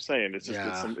that's what I'm saying. It's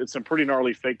just it's some pretty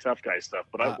gnarly fake tough guy stuff.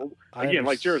 But again,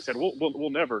 like Jared said, we'll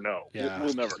never know. Yeah.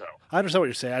 We'll never know. I understand what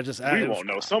you're saying. We won't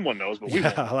know. Someone knows, but we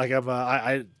won't know. Like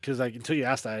because until you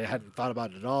asked that, I hadn't thought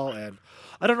about it at all, and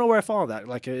I don't know where I fall on that.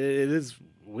 Like it is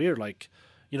weird. Like.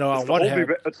 On one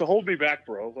hand, it's the hold me back,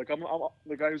 bro. Like I'm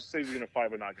the guy who says he's gonna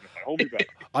fight but not gonna fight. Hold me back.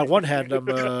 On one hand, I'm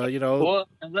Well,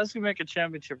 unless we make a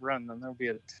championship run, then there'll be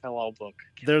a tell-all book.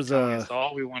 That's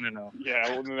all we want to know.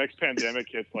 Yeah, when the next pandemic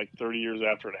hits, like 30 years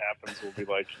after it happens, we'll be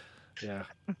like, yeah,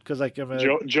 because like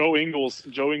Joe Ingles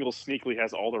sneakily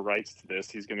has all the rights to this.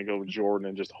 He's gonna go with Jordan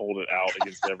and just hold it out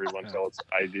against everyone until it's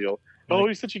ideal. Oh,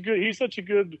 he's such a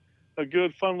good,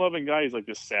 fun-loving guy. He's like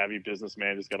this savvy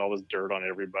businessman. Just got all this dirt on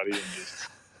everybody and just.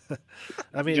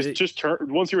 I mean,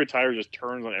 once he retires, just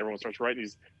turns on everyone, starts writing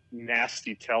these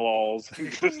nasty tell-alls.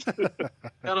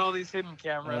 Got all these hidden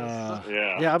cameras.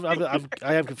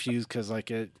 I am confused because like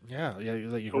you're but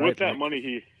right. With that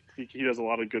money, he does a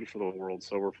lot of good for the world,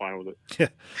 so we're fine with it.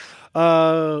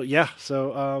 Yeah.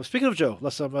 So speaking of Joe,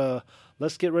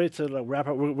 let's get ready to wrap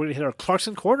up. We're gonna hit our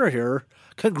Clarkson corner here.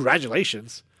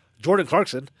 Congratulations, Jordan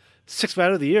Clarkson, 6th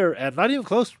man of the year, and not even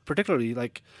close, particularly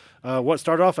like. What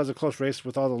started off as a close race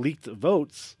with all the leaked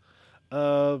votes,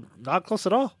 not close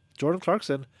at all. Jordan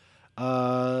Clarkson,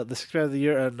 the 6th man of the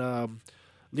year, and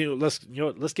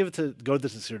let's give it to Go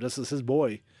Distance here. This is his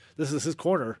boy. This is his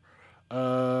corner.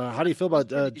 How do you feel about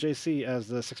JC as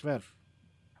the 6th man?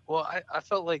 Well, I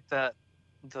felt like that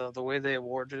the way they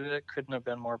awarded it couldn't have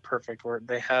been more perfect. Where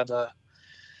they had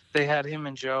him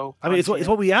and Joe. I mean, it's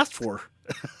what we asked for.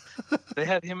 They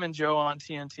had him and Joe on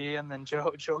TNT, and then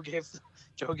Joe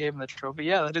gave him the trophy.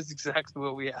 Yeah, that is exactly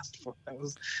what we asked for. It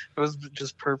was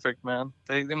just perfect, man.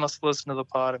 They must listen to the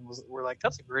pod and we're like,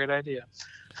 that's a great idea.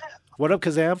 What up,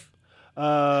 Kazam?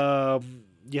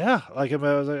 Yeah, like I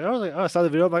was like, I saw the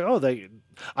video. I'm like,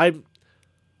 I'm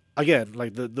again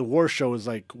like the war show is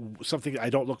like something I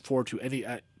don't look forward to any.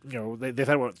 They've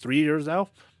had 3 years now.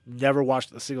 Never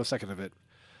watched a single second of it.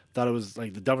 Thought it was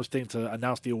like the dumbest thing to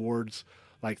announce the awards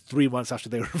like 3 months after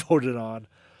they were voted on.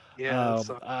 Yeah,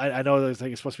 I know it's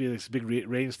supposed to be this big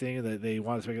ratings thing, and that they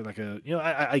wanted to make it like a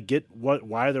I get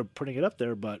why they're putting it up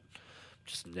there, but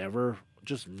just never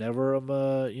was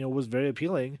very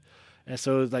appealing. And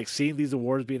so like seeing these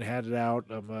awards being handed out,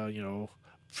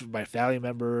 by family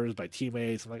members, by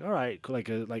teammates, I'm like, all right, cool.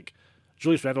 Like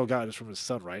Julius Randle got this from his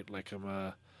son, right? Like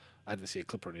I didn't see a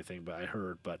clip or anything, but I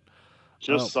heard, but.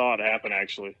 Saw it happen,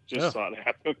 actually. Saw it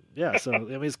happen. Yeah, so I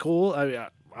mean, it's cool.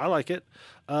 I like it.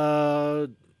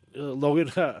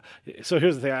 Logan. So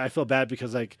here's the thing. I feel bad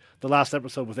because like the last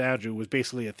episode with Andrew was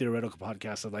basically a theoretical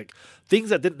podcast of like things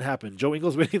that didn't happen. Joe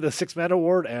Ingles winning the 6th man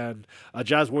award and a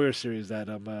Jazz Warriors series that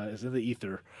is in the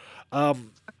ether. But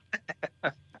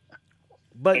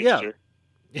next year.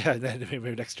 Yeah,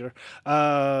 maybe next year.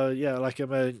 Like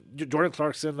Jordan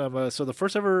Clarkson. So the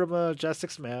first ever Jazz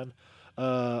 6th man.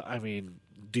 I mean,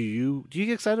 do you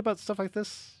get excited about stuff like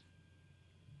this?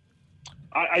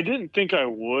 I didn't think I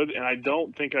would, and I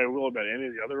don't think I will about any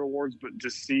of the other awards, but to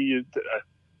see it,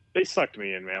 they sucked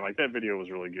me in, man. Like, that video was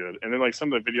really good. And then, like,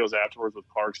 some of the videos afterwards with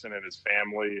Clarkson and his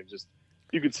family, and just,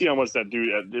 you could see how much that dude,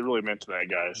 it really meant to that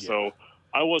guy. Yeah. So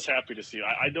I was happy to see it.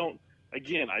 I don't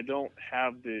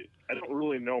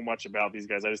really know much about these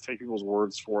guys. I just take people's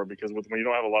words for it, because when you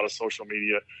don't have a lot of social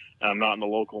media and I'm not in the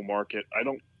local market, I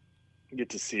don't get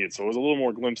to see it. So it was a little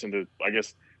more glimpse into, I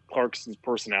guess, Clarkson's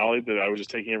personality that I was just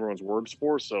taking everyone's words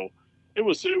for. So it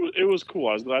was cool.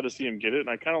 I was glad to see him get it, and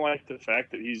I kind of like the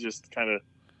fact that he's just kind of,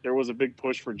 there was a big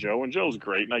push for Joe, and Joe's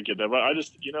great, and I get that. But I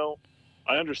just,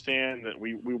 I understand that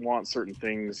we want certain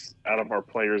things out of our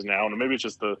players now, and maybe it's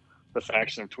just the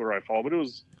faction of Twitter I follow. But it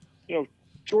was,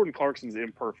 Jordan Clarkson's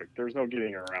imperfect. There's no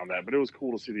getting around that. But it was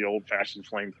cool to see the old-fashioned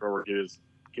flamethrower get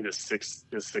get his sixth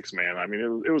man. I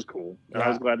mean, it was cool. And I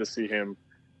was glad to see him,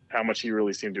 how much he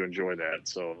really seemed to enjoy that.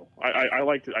 So I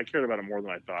liked it. I cared about it more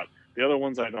than I thought. The other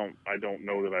ones I don't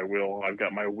know that I will. I've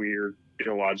got my weird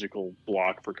illogical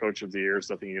block for Coach of the Year. It's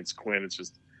nothing against Quinn. It's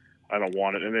just I don't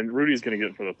want it. And then Rudy's going to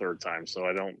get it for the third time. So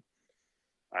I don't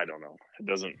know. It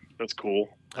doesn't. That's cool.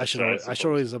 I should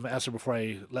always answer before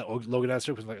I let Logan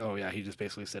answer, because like, oh yeah, he just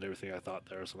basically said everything I thought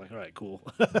there. So I'm like, all right, cool.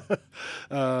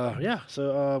 Yeah.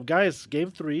 So guys,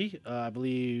 game 3, I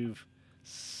believe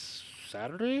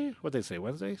Saturday. What they say?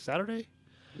 Wednesday? Saturday?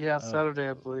 Yeah, Saturday,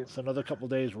 I believe. So another couple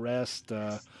days rest.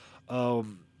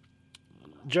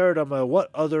 Jared,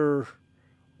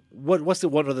 what's the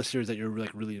one other series that you're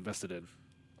like really invested in?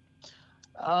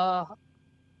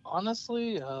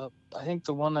 Honestly, I think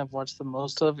the one I've watched the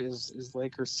most of is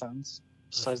Lakers Suns.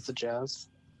 Besides the Jazz,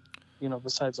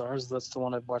 besides ours, that's the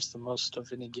one I've watched the most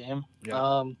of any game.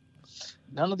 Yeah.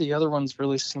 None of the other ones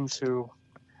really seem to.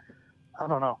 I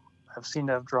don't know. Have seemed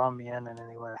to have drawn me in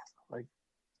any way. Like,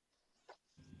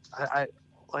 I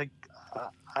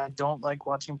don't like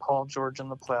watching Paul George in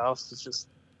the playoffs. It's just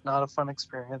not a fun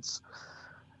experience.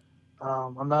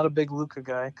 I'm not a big Luka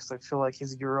guy because I feel like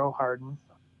he's Euro Harden.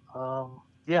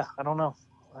 Yeah, I don't know.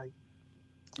 Like,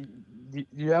 do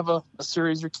you have a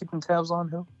series you're keeping tabs on?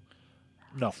 Who?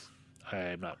 No,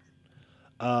 I'm not.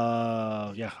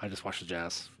 Yeah, I just watch the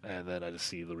Jazz, and then I just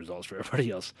see the results for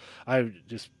everybody else. I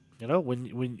just,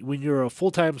 when you're a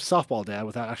full-time softball dad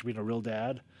without actually being a real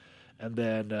dad, and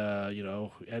then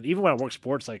and even when I work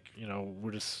sports, like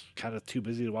we're just kind of too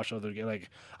busy to watch other games. Like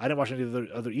I didn't watch any of the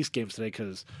other East games today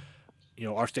because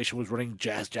our station was running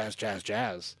Jazz.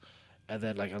 And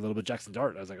then like a little bit Jackson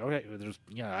Dart. I was like, okay,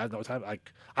 I have no time.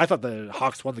 I thought the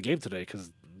Hawks won the game today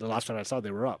because the last time I saw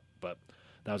they were up, but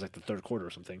that was like the third quarter or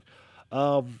something.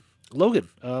 Logan,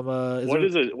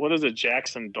 what is a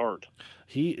Jackson Dart?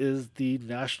 He is the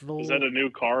national. Is that a new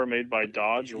car made by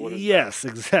Dodge? Or what is yes,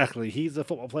 exactly. He's a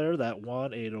football player that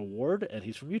won an award, and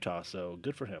he's from Utah, so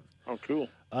good for him. Oh, cool.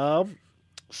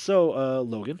 So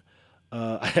Logan,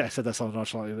 I said that so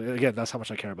nonchalantly. Again, that's how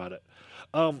much I care about it.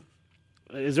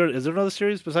 Is there another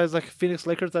series besides like Phoenix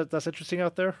Lakers that's interesting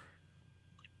out there?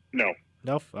 No.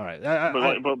 All right.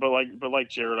 But like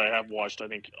Jared, I have watched I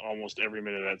think almost every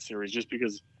minute of that series just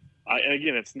because.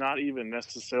 Again, it's not even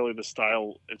necessarily the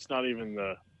style. It's not even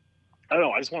the. I don't know.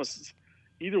 I just want to.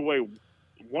 Either way,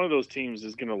 one of those teams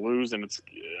is going to lose, and it's.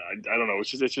 I don't know.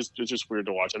 It's just weird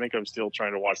to watch. I think I'm still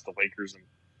trying to watch the Lakers and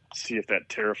see if that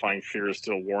terrifying fear is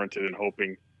still warranted, and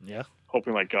hoping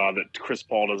like God that Chris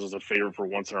Paul does us a favor for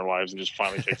once in our lives and just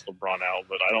finally takes LeBron out.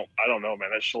 But I don't know,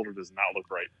 man. That shoulder does not look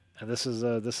right. And this is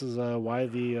why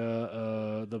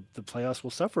the playoffs will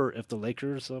suffer if the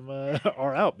Lakers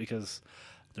are out, because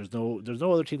there's no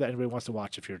other team that anybody wants to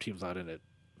watch if your team's not in it.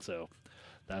 So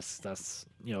that's it's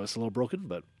a little broken,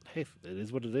 but hey, it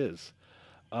is what it is.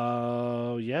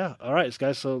 Yeah. All right,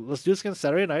 guys. So let's do this again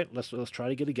Saturday night. Let's try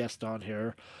to get a guest on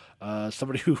here.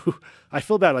 Somebody who I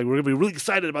feel bad. Like we're gonna be really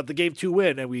excited about the game 2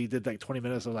 win, and we did like 20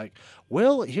 minutes of like,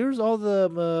 well, here's all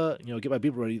the get my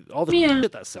beeper ready. All the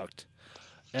shit that sucked.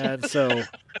 And so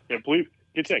yeah, believe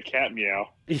it's that cat meow.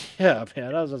 Yeah,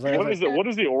 man. I was just like, what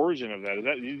is the origin of that? Is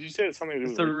that did you say it's something to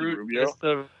do with Ricky Rubio? It's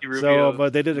the Ricky Rubio. So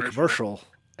they did a commercial,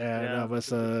 and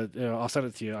I'll send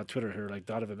it to you on Twitter here. Like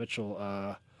Donovan Mitchell.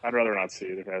 I'd rather not see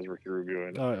it if it has Ricky Rubio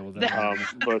in it. All right, well then.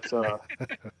 But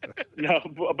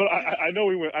I know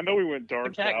we went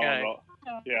dark. Guy.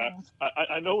 Yeah,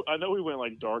 I know we went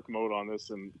like dark mode on this,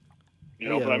 and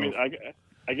but I mean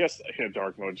I guess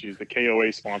dark mode. Geez, the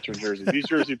KOA sponsored jerseys. These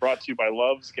jerseys brought to you by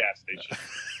Love's gas station.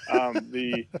 I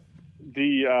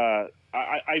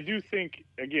do think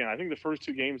I think the first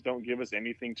 2 games don't give us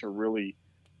anything to really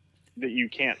that you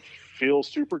can't feel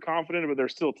super confident, but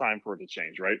there's still time for it to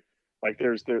change, right? Like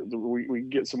we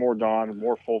get some more Dawn,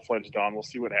 more full-fledged Dawn. We'll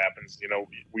see what happens.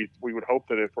 We would hope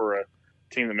that if we're a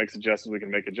team that makes adjustments, we can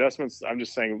make adjustments. I'm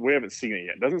just saying we haven't seen it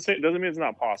yet. Doesn't mean it's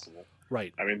not possible.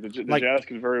 Right. I mean, the Jazz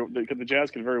could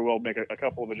very well make a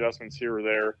couple of adjustments here or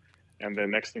there, and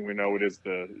then next thing we know, it is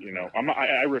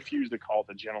I refuse to call it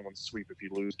the gentleman's sweep if you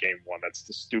lose game 1. That's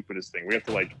the stupidest thing. We have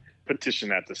to like petition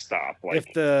that to stop. Like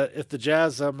if the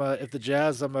Jazz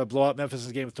blow out Memphis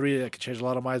in game 3, that could change a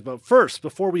lot of minds. But first,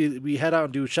 before we head out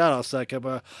and do shout outs,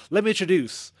 let me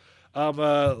introduce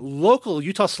local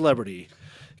Utah celebrity,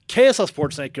 KSL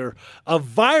sports anchor, a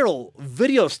viral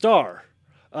video star.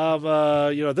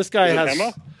 This guy has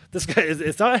Hema? This guy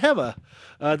it's not Hema.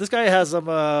 This guy has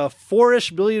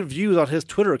 4-ish million views on his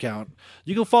Twitter account.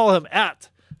 You can follow him at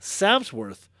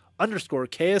Samsworth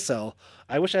 _KSL.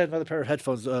 I wish I had another pair of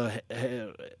headphones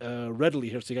readily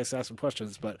here so you guys can ask some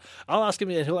questions, but I'll ask him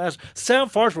and he'll ask. Sam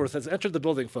Farnsworth has entered the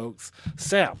building, folks.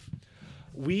 Sam,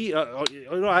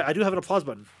 I do have an applause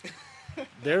button.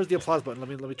 There's the applause button. Let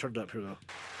me turn it up. Here we go.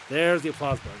 There's the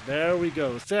applause button. There we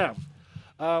go. Sam,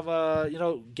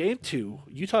 game 2,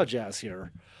 Utah Jazz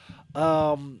here.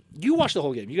 You watched the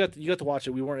whole game. You got to watch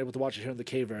it. We weren't able to watch it here in the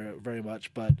cave very, very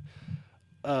much, but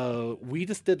we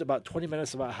just did about 20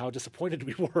 minutes about how disappointed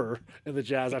we were in the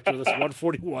Jazz after this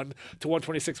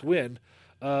 141-126 win.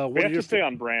 We have to stay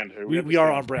on brand. We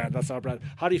are on brand. That's our brand.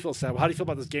 How do you feel, Sam? How do you feel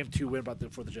about this game 2 win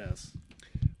for the Jazz?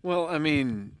 Well, I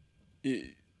mean,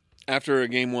 after a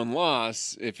game 1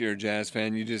 loss, if you're a Jazz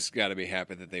fan, you just got to be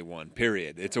happy that they won.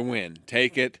 Period. It's a win.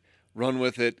 Take it, run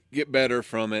with it, get better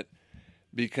from it.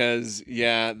 Because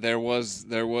there was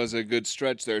a good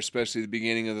stretch there, especially the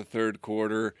beginning of the third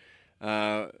quarter,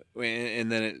 and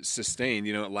then it sustained.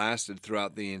 It lasted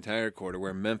throughout the entire quarter,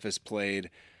 where Memphis played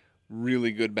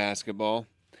really good basketball.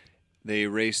 They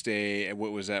erased at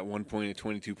one point a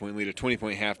 22-point lead, a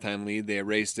 20-point halftime lead. They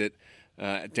erased it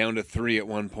down to 3 at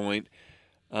one point.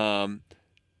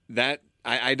 That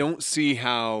I don't see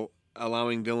how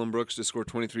allowing Dylan Brooks to score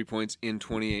 23 points in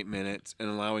 28 minutes and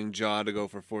allowing Ja to go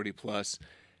for 40-plus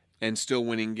and still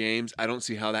winning games, I don't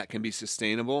see how that can be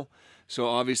sustainable. So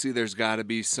obviously there's got to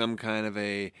be some kind of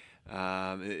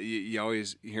you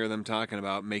always hear them talking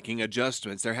about making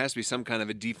adjustments. There has to be some kind of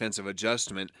a defensive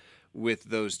adjustment with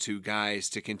those two guys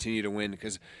to continue to win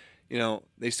because,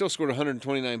 they still scored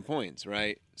 129 points,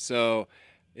 right? So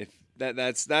if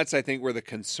that's I think where the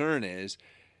concern is.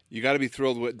 You got to be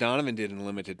thrilled with what Donovan did in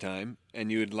limited time, and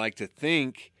you would like to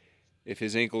think, if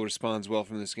his ankle responds well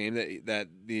from this game, that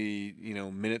the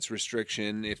minutes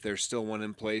restriction, if there's still one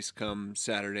in place come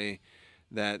Saturday,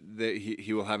 that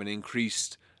he will have an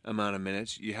increased amount of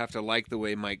minutes. You have to like the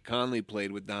way Mike Conley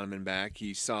played with Donovan back.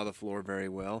 He saw the floor very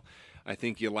well. I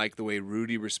think you like the way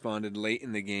Rudy responded late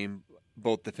in the game,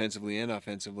 both defensively and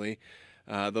offensively.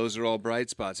 Those are all bright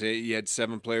spots. You had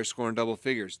 7 players scoring double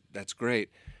figures. That's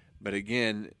great. But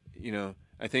again,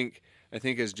 I think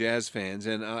as Jazz fans,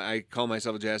 and I call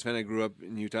myself a Jazz fan. I grew up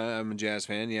in Utah. I'm a Jazz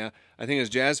fan. Yeah, I think as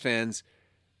Jazz fans,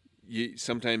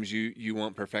 sometimes you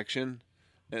want perfection,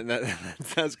 and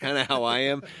that's kind of how I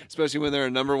am. Especially when they're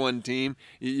a number 1 team,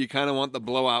 you kind of want the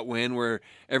blowout win where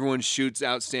everyone shoots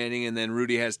outstanding, and then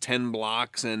Rudy has 10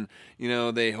 blocks, and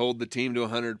they hold the team to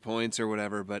 100 points or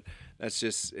whatever. But it's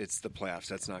the playoffs.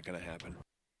 That's not going to happen.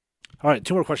 All right,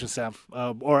 2 more questions, Sam.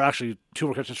 Or actually, 2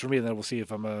 more questions for me, and then we'll see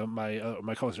if I'm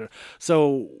my co-host here.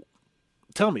 So,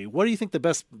 tell me, what do you think the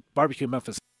best barbecue in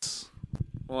Memphis is?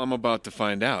 Well, I'm about to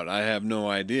find out. I have no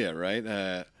idea,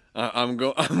 right? I'm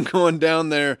going down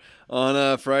there on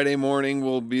a Friday morning.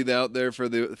 We'll be out there for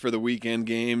the weekend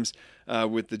games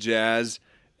with the Jazz,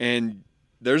 and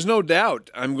there's no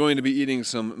doubt I'm going to be eating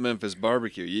some Memphis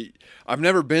barbecue. I've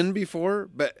never been before,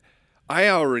 but I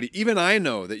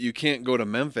know that you can't go to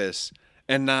Memphis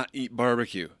and not eat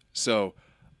barbecue. So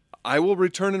I will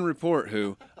return and report,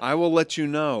 I will let you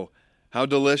know how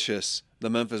delicious the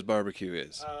Memphis barbecue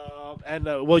is.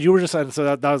 You were just saying,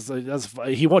 so that was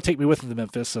he won't take me with him to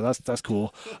Memphis, so that's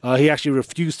cool. He actually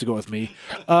refused to go with me.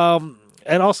 And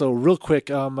also, real quick,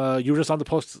 you were just on the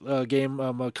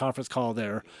post-game conference call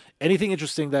there. Anything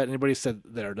interesting that anybody said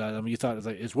there that you thought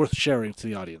is worth sharing to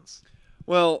the audience?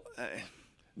 Well,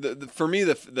 for me,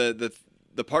 the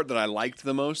part that I liked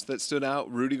the most that stood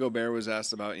out, Rudy Gobert was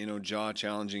asked about, Ja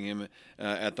challenging him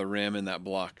at the rim in that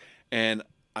block. And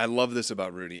I love this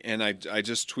about Rudy. And I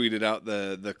just tweeted out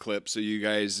the clip. So you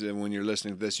guys, when you're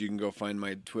listening to this, you can go find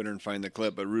my Twitter and find the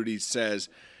clip. But Rudy says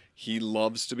he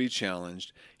loves to be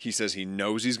challenged. He says he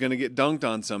knows he's going to get dunked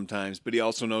on sometimes, but he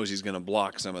also knows he's going to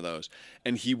block some of those.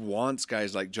 And he wants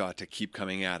guys like Ja to keep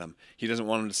coming at him. He doesn't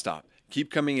want him to stop. Keep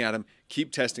coming at him,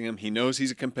 keep testing him. He knows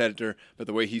he's a competitor, but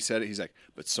the way he said it, he's like,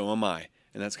 but so am I.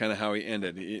 And that's kind of how he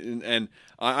ended. And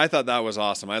I thought that was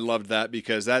awesome. I loved that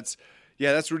because that's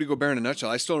Rudy Gobert in a nutshell.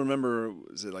 I still remember,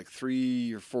 was it like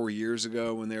 3 or 4 years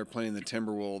ago when they were playing the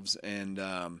Timberwolves and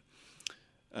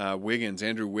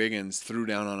Andrew Wiggins threw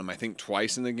down on him, I think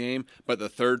twice in the game, but the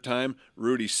third time,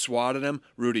 Rudy swatted him,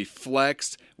 Rudy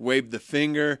flexed, waved the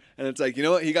finger, and it's like, you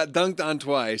know what, he got dunked on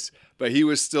twice, but he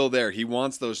was still there. He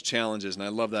wants those challenges, and I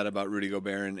love that about Rudy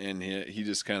Gobert, and he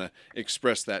just kind of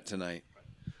expressed that tonight.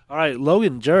 All right,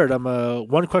 Logan, Jared,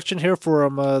 one question here for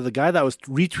the guy that was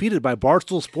retweeted by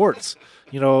Barstool Sports,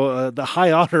 the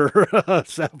high honor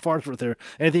Sam Farnsworth there.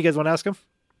 Anything you guys want to ask him?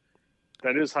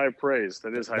 That is high praise.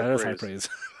 That is high praise. Is high praise.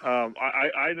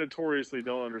 I notoriously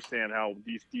don't understand how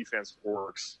defense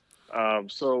works.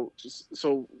 So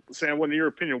Sam, what in your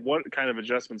opinion, what kind of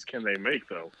adjustments can they make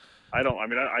though? I've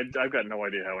got no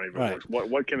idea how it works.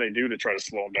 What can they do to try to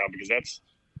slow them down? Because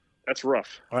that's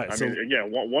rough. All right. I mean, yeah,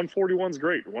 141 is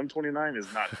great. 129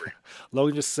 is not great.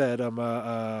 Logan just said, he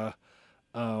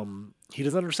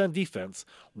doesn't understand defense.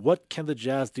 What can the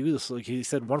Jazz do? Like he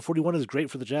said, 141 is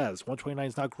great for the Jazz. 129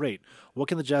 is not great. What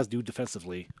can the Jazz do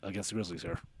defensively against the Grizzlies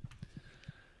here?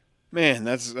 Man,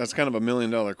 that's kind of $1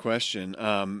 million question.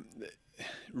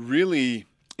 Really,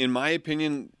 in my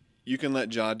opinion, you can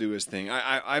let Ja do his thing.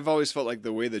 I've always felt like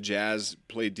the way the Jazz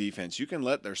play defense, you can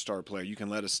let their star player, you can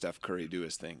let a Steph Curry do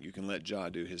his thing. You can let Ja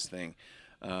do his thing.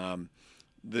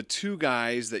 The two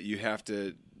guys that you have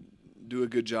to do a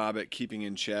good job at keeping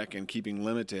in check and keeping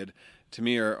limited, to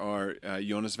me, are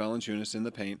Jonas Valanciunas in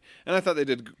the paint. And I thought they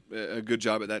did a good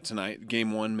job at that tonight.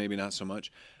 Game one, maybe not so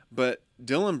much. But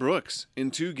Dillon Brooks,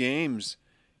 in 2 games,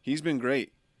 he's been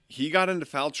great. He got into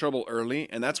foul trouble early,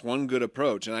 and that's one good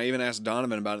approach. And I even asked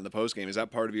Donovan about it in the postgame. Is that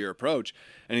part of your approach?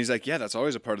 And he's like, yeah, that's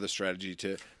always a part of the strategy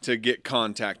to get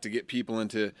contact, to get people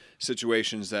into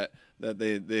situations that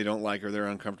they don't like or they're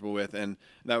uncomfortable with. And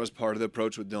that was part of the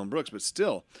approach with Dillon Brooks. But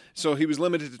still, so he was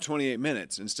limited to 28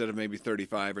 minutes instead of maybe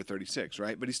 35 or 36,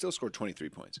 right? But he still scored 23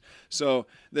 points. So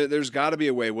there's got to be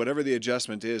a way, whatever the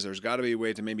adjustment is, there's got to be a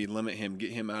way to maybe limit him,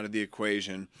 get him out of the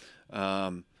equation,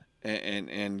 and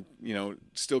you know,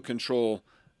 still control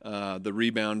the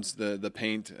rebounds, the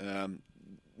paint.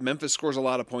 Memphis scores a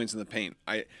lot of points in the paint.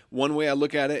 One way I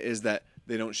look at it is that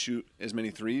they don't shoot as many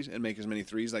threes and make as many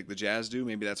threes like the Jazz do.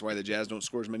 Maybe that's why the Jazz don't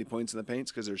score as many points in the paints,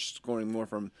 because they're scoring more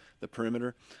from the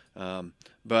perimeter.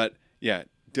 But yeah,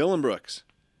 Dillon Brooks,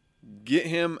 get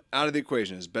him out of the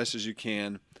equation as best as you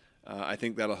can. I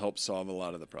think that'll help solve a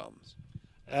lot of the problems.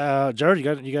 Jared,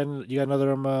 you got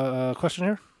another question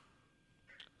here?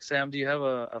 Sam, do you have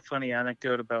a funny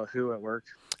anecdote about who at work?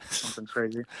 Something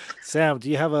crazy. Sam, do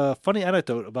you have a funny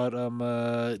anecdote about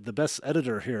the best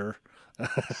editor here?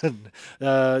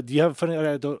 Do you have a funny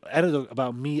anecdote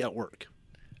about me at work?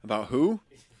 About who?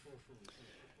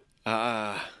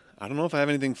 I don't know if I have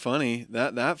anything funny.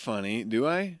 That funny, do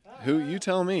I? Who? You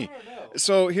tell me.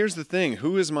 So here's the thing.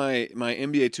 Who is my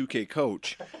NBA 2K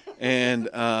coach? And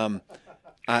I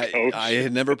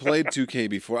had never played 2K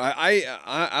before.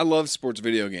 I love sports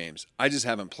video games. I just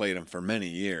haven't played them for many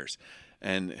years.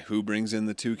 And who brings in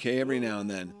the 2K every now and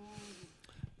then?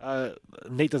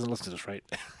 Nate doesn't listen to this, right?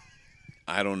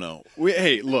 I don't know.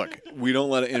 Hey, look, we don't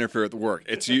let it interfere with work.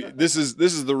 It's you. This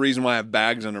is the reason why I have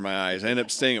bags under my eyes. I end up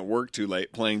staying at work too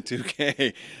late playing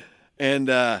 2K. And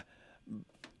I'll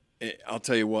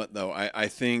tell you what, though. I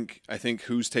think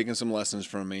who's taken some lessons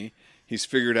from me. He's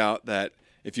figured out that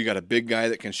if you got a big guy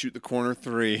that can shoot the corner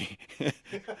 3,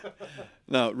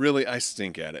 no, really, I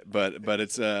stink at it. But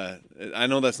it's I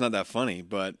know that's not that funny,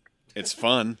 but it's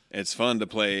fun. It's fun to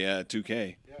play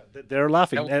 2K. Yeah, they're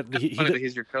laughing.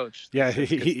 He's your coach. Yeah,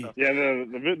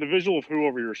 the visual of who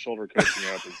over your shoulder coaching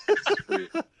up is pretty.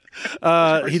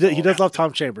 He does love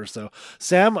Tom Chambers. So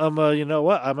Sam, you know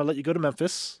what? I'm gonna let you go to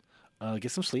Memphis,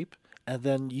 get some sleep, and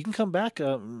then you can come back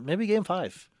maybe game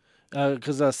 5.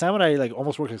 Because Sam and I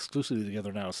almost work exclusively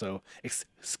together now, so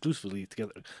exclusively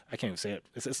together. I can't even say it.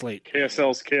 It's late.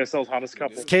 KSL's hottest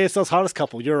couple. KSL's hottest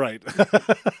couple. You're right.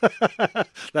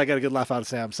 I got a good laugh out of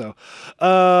Sam. So,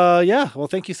 yeah. Well,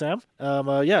 thank you, Sam.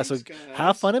 Yeah. So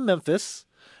have fun in Memphis,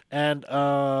 and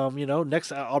you know,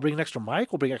 next I'll bring an extra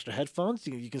mic. We'll bring extra headphones.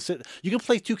 You can sit. You can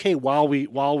play 2K while we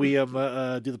do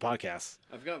the podcast.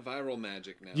 I've got viral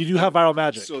magic now. You do have viral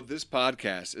magic. So this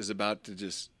podcast is about to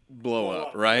just blow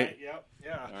up, right? Yep.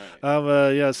 Yeah.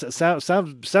 Right. Yeah. Sam's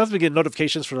been getting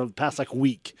notifications for the past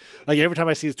week. Every time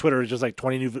I see his Twitter, it's just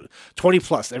 20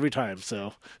 plus every time.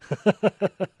 So.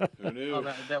 Who knew?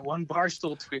 Oh, that one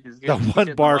Barstool tweet is good. That one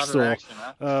Barstool. Action,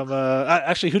 huh?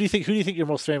 Actually, who do you think your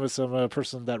most famous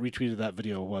person that retweeted that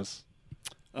video was?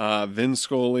 Vin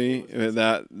Scully.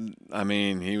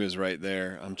 He was right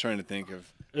there. I'm trying to think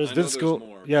of. It was Vince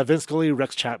Scully. Yeah, Vince Scully,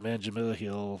 Rex Chapman, Jamila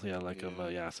Hill. Yeah,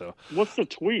 Yeah. So. What's the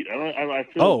tweet? I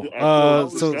feel.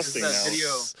 So that video,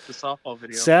 the softball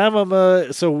video. Sam,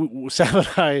 so Sam and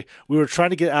I, we were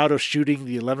trying to get out of shooting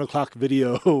the 11 o'clock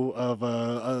video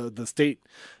of the state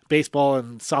baseball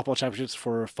and softball championships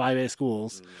for 5A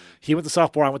schools. He went to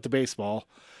softball, I went to baseball.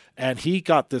 And he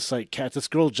got this catch. This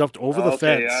girl jumped over the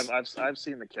fence. Yeah, I've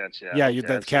seen the catch. Yeah, yeah,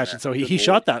 that catch. And so he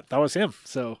shot that. That was him.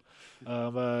 So.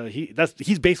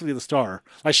 He's basically the star.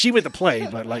 She made the play,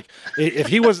 but if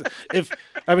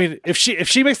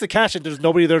she makes the catch and there's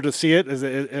nobody there to see it,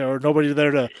 or nobody there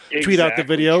to tweet out the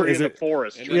video, is it?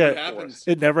 Forest.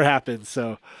 It never happens.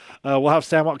 So, we'll have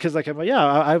Sam on because I've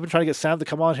been trying to get Sam to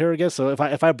come on here again. So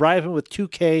if I bribe him with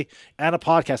 2K and a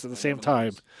podcast at the same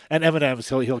time and M&M's,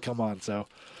 he'll come on. So,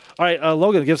 all right,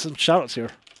 Logan, give some shout outs here.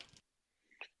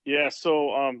 Yeah,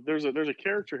 so there's a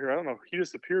character here. I don't know. He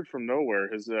just appeared from nowhere.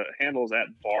 His handle is at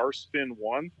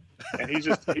barspin1, and he's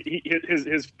just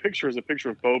his picture is a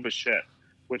picture of Bo Bichette,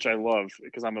 which I love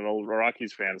because I'm an old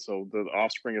Rockies fan. So the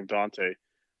offspring of Dante,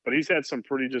 but he's had some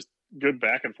pretty just good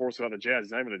back and forth about the Jazz.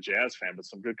 He's not even a Jazz fan, but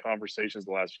some good conversations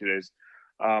the last few days.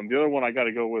 The other one I got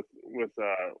to go with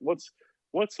what's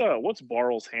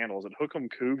Barrel's handle? Is it Hook'em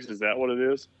Cougs? Is that what it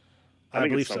is? I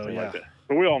think believe it's something so, yeah. like that.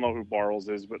 But we all know who Barrels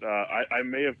is. But I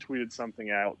may have tweeted something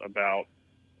out about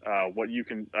what you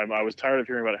can. I was tired of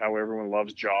hearing about how everyone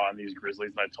loves Jaw and these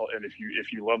Grizzlies, and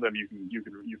if you love them, you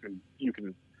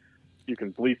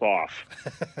can bleep off.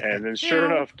 And then sure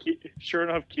enough,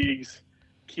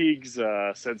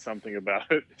 Keegs said something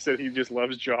about it. He said he just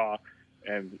loves Jaw.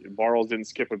 And Barrels didn't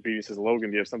skip a beat. He says, "Logan,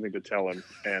 do you have something to tell him?"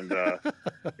 And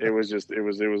it was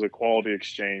a quality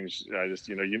exchange. I just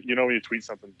when you tweet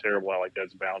something terrible like that,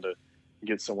 it's bound to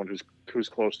get someone who's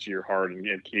close to your heart, and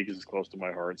Keegs is close to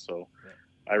my heart. So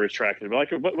I retracted.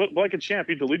 But like a champ,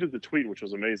 he deleted the tweet, which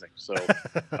was amazing. So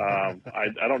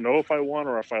I don't know if I won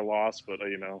or if I lost, but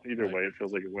either way, it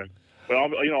feels like a win. But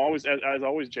always as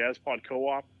always, Jazz Pod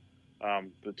Co-op.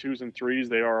 The 2s and 3s,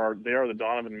 they are the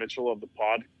Donovan Mitchell of the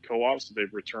pod co-ops.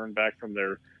 They've returned back from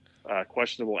their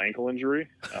questionable ankle injury.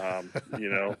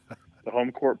 The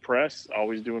home court press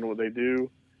always doing what they do.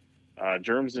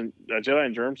 Germs and Jedi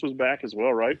and Germs was back as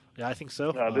well, right? Yeah, I think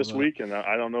so. This week, and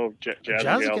I don't know if Jazz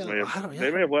and Gals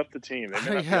may have left the team.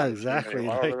 Exactly.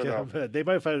 They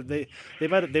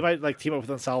might like team up with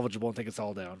Unsalvageable and take us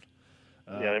all down.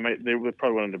 They would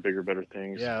probably went into bigger, better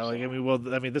things. Yeah,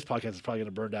 this podcast is probably going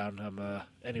to burn down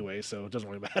anyway, so it doesn't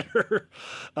really matter.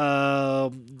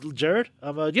 Jared, do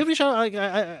you have any shout?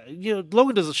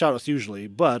 Logan doesn't shout us usually,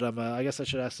 but I guess I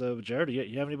should ask Jared. Do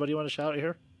you have anybody you want to shout out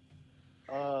here?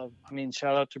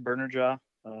 Shout out to Burner Jaw.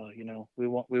 We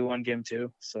won game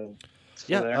 2, so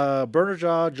Burner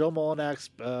Jaw, Joe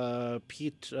Molinax,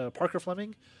 Pete Parker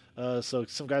Fleming. So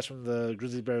some guys from the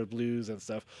Grizzly Bear Blues and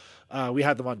stuff. We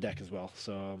had them on deck as well.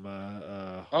 So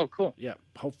oh, cool. Yeah,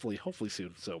 hopefully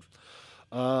soon. So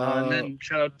and then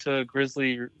shout out to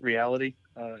Grizzly Reality,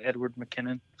 Edward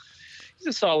McKinnon. He's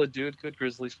a solid dude. Good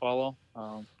Grizzlies follow.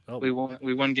 We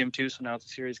won game 2, so now it's a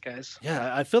series, guys.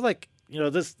 Yeah, I feel like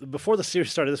this before the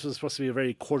series started. This was supposed to be a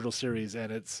very cordial series,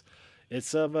 and it's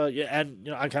I'm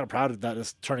kind of proud of that.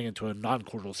 It's turning into a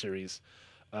non-cordial series.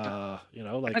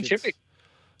 Chippy.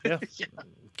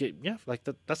 Yeah,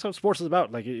 that's what sports is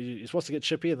about. Like you're supposed to get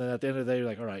chippy, and then at the end of the day, you're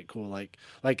like, all right, cool. Like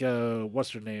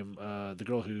what's her name? The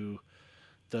girl who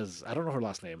does, I don't know her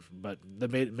last name, but the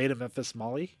Made of Memphis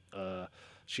Molly.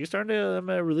 She's starting to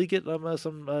really get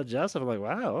some jazz stuff. I'm like,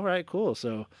 wow, all right, cool.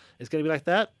 So it's gonna be like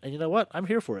that, and you know what? I'm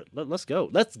here for it. Let's go,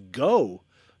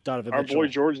 Donovan Our Mitchell. boy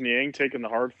George Niang taking the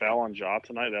hard foul on Ja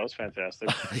tonight. That was fantastic.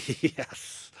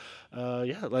 Yes.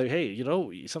 Hey,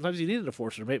 sometimes you need an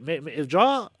enforcer. If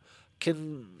Ja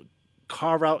can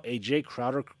carve out a Jay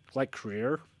Crowder like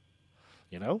career,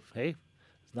 hey,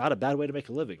 it's not a bad way to make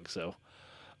a living. So,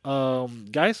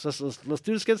 guys, let's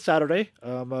do this again Saturday.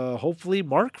 Hopefully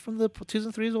Mark from the 2s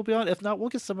and 3s will be on. If not, we'll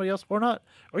get somebody else or not,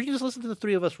 or you can just listen to the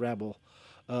three of us ramble.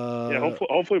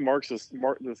 Hopefully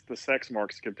the sex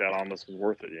Mark skipped out on this was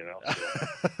worth it.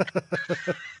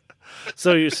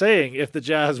 So you're saying if the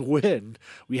Jazz win,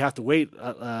 we have to wait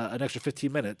an extra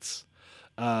 15 minutes?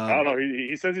 I don't know.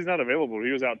 He says he's not available.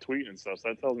 He was out tweeting and stuff, so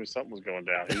that tells me something was going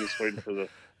down. He was waiting for the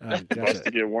bus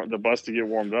to get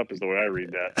warmed up. Is the way I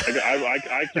read that.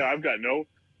 I've got no,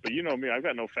 but you know me, I've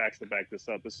got no facts to back this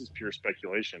up. This is pure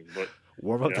speculation. But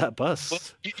warm up that bus. Well,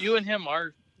 you and him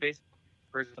are basically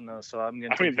person though, so I'm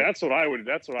gonna. That's what I would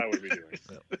be doing.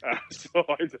 So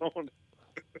I don't.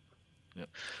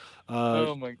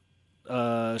 Oh my.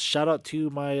 Shout out to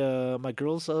my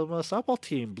girls' softball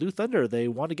team, Blue Thunder. They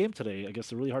won a game today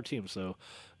against a really hard team. So,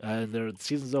 and their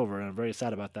season's over, and I'm very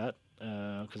sad about that.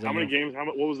 How many games?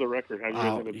 What was the record? How did you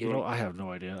guys end up doing? I have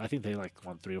no idea. I think they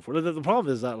won 3 or 4. The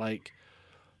problem is that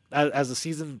as the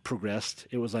season progressed,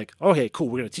 it was like, okay, cool,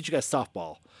 we're gonna teach you guys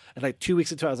softball. And 2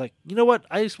 weeks into it, I was like, you know what?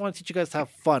 I just want to teach you guys to have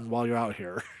fun while you're out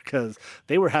here, because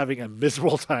they were having a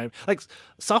miserable time. Like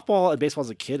softball and baseball as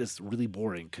a kid is really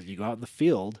boring because you go out in the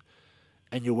field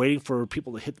and you're waiting for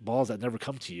people to hit the balls that never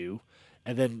come to you,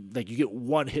 and then you get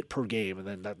 1 hit per game, and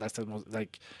then that's the most, I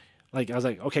was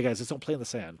like, okay guys, just don't play in the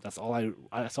sand. That's all I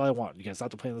want. You guys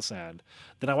not to play in the sand.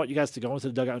 Then I want you guys to go into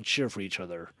the dugout and cheer for each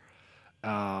other.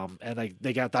 And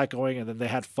they got that going, and then they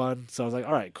had fun. So I was like,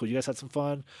 all right, cool. You guys had some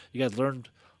fun. You guys learned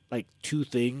like 2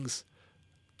 things,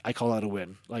 I call that a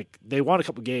win. Like they won a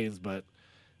couple games, but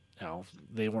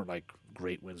they weren't like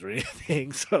great wins or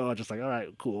anything. So I'm just like, all right,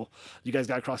 cool. You guys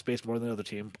got across base more than the other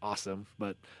team. Awesome.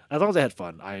 But as long as I had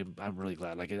fun, I'm really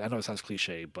glad. Like I know it sounds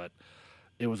cliche, but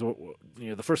it was,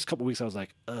 the first couple weeks I was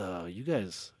like, you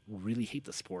guys really hate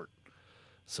the sport.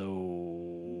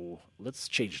 So let's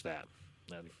change that.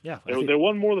 And yeah, they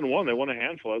won more than one. They won a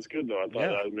handful. That's good though. I thought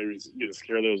I was maybe getting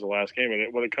scared that it was the last game.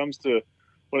 And when it comes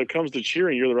to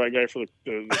cheering, you're the right guy for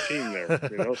the team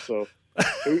there. So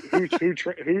who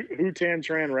Tan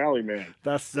Tran Rally Man?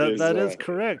 That is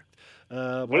correct.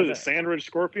 What is it? Sandridge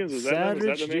Scorpions? Is that the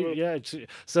name of it? Yeah.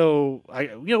 So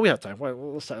we have time.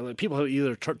 People who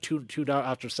either tuned out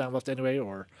after Sam left anyway,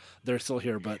 or they're still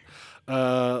here. But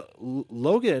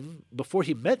Logan, before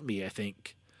he met me, I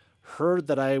think, heard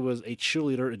that I was a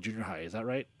cheerleader in junior high. Is that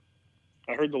right?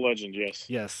 I heard the legend. Yes.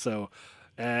 Yes. So,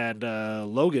 and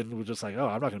Logan was just like, "Oh,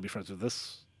 I'm not going to be friends with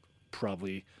this."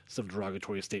 Probably some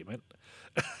derogatory statement.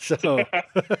 So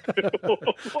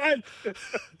what?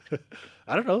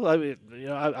 I don't know. I mean,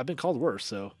 I've been called worse.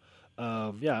 So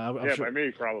I'm sure. By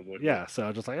me probably. Yeah. So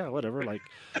I'm just like, whatever. Like,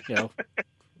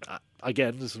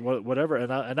 again, just whatever.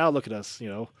 And now look at us.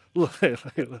 Look at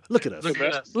us. Look at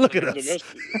us.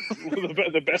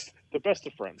 The best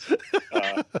of friends.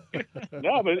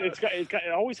 No, but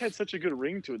it always had such a good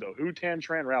ring to it though. Who Tan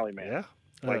Tran Rally Man. Yeah.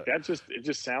 Like it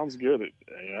just sounds good,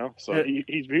 So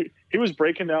he was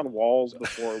breaking down walls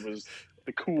before it was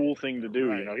the cool thing to do.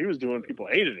 Right. He was doing, people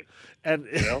hated him, and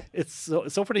it's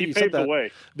so funny you said that, the way.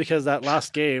 Because that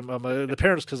last game, the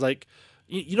parents, because like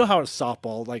you know how in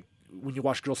softball, like when you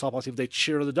watch girls softball teams, they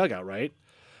cheer in the dugout, right?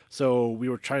 So we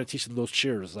were trying to teach them those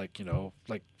cheers, like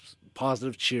like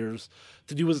positive cheers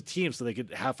to do as a team, so they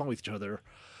could have fun with each other.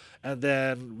 And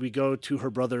then we go to her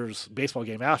brother's baseball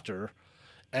game after.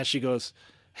 And she goes,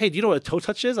 "Hey, do you know what a toe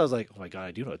touch is?" I was like, "Oh my god,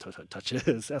 I do know what a toe touch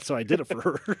is." And so I did it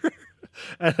for her.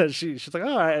 And then she's like,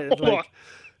 "All right." And like,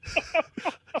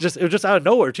 it was just out of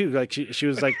nowhere too. Like she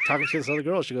was like talking to this other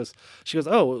girl. She goes,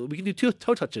 "Oh, we can do 2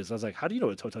 toe touches." I was like, "How do you know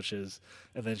what a toe touch is?"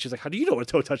 And then she's like, "How do you know what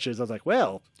a toe touch is?" I was like,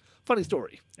 "Well, funny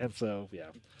story." And so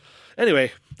yeah.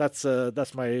 Anyway, that's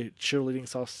my cheerleading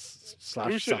sauce /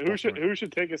 who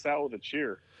should take us out with a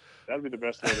cheer? That'd be the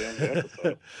best way to end the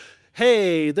episode.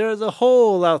 Hey, there's a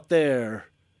hole out there.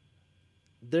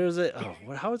 How does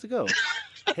it go?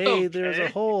 Hey, there's a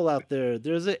hole out there.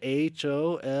 There's a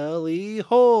HOLE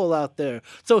hole out there.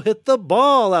 So hit the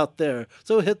ball out there.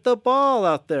 So hit the ball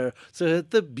out there. So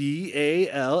hit the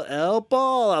BALL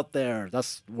ball out there.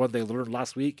 That's what they learned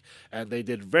last week, and they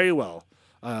did very well.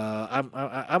 I'm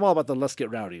all about the let's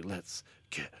get rowdy. Let's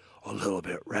get a little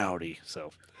bit rowdy.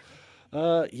 So,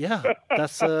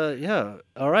 that's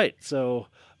All right. So.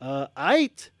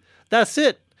 That's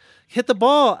it. Hit the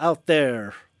ball out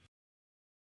there.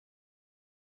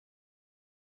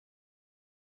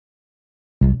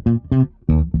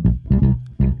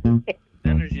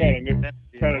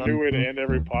 Kind of new way to end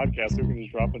every podcast. We can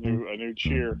just drop a new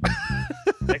cheer.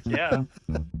 Heck yeah.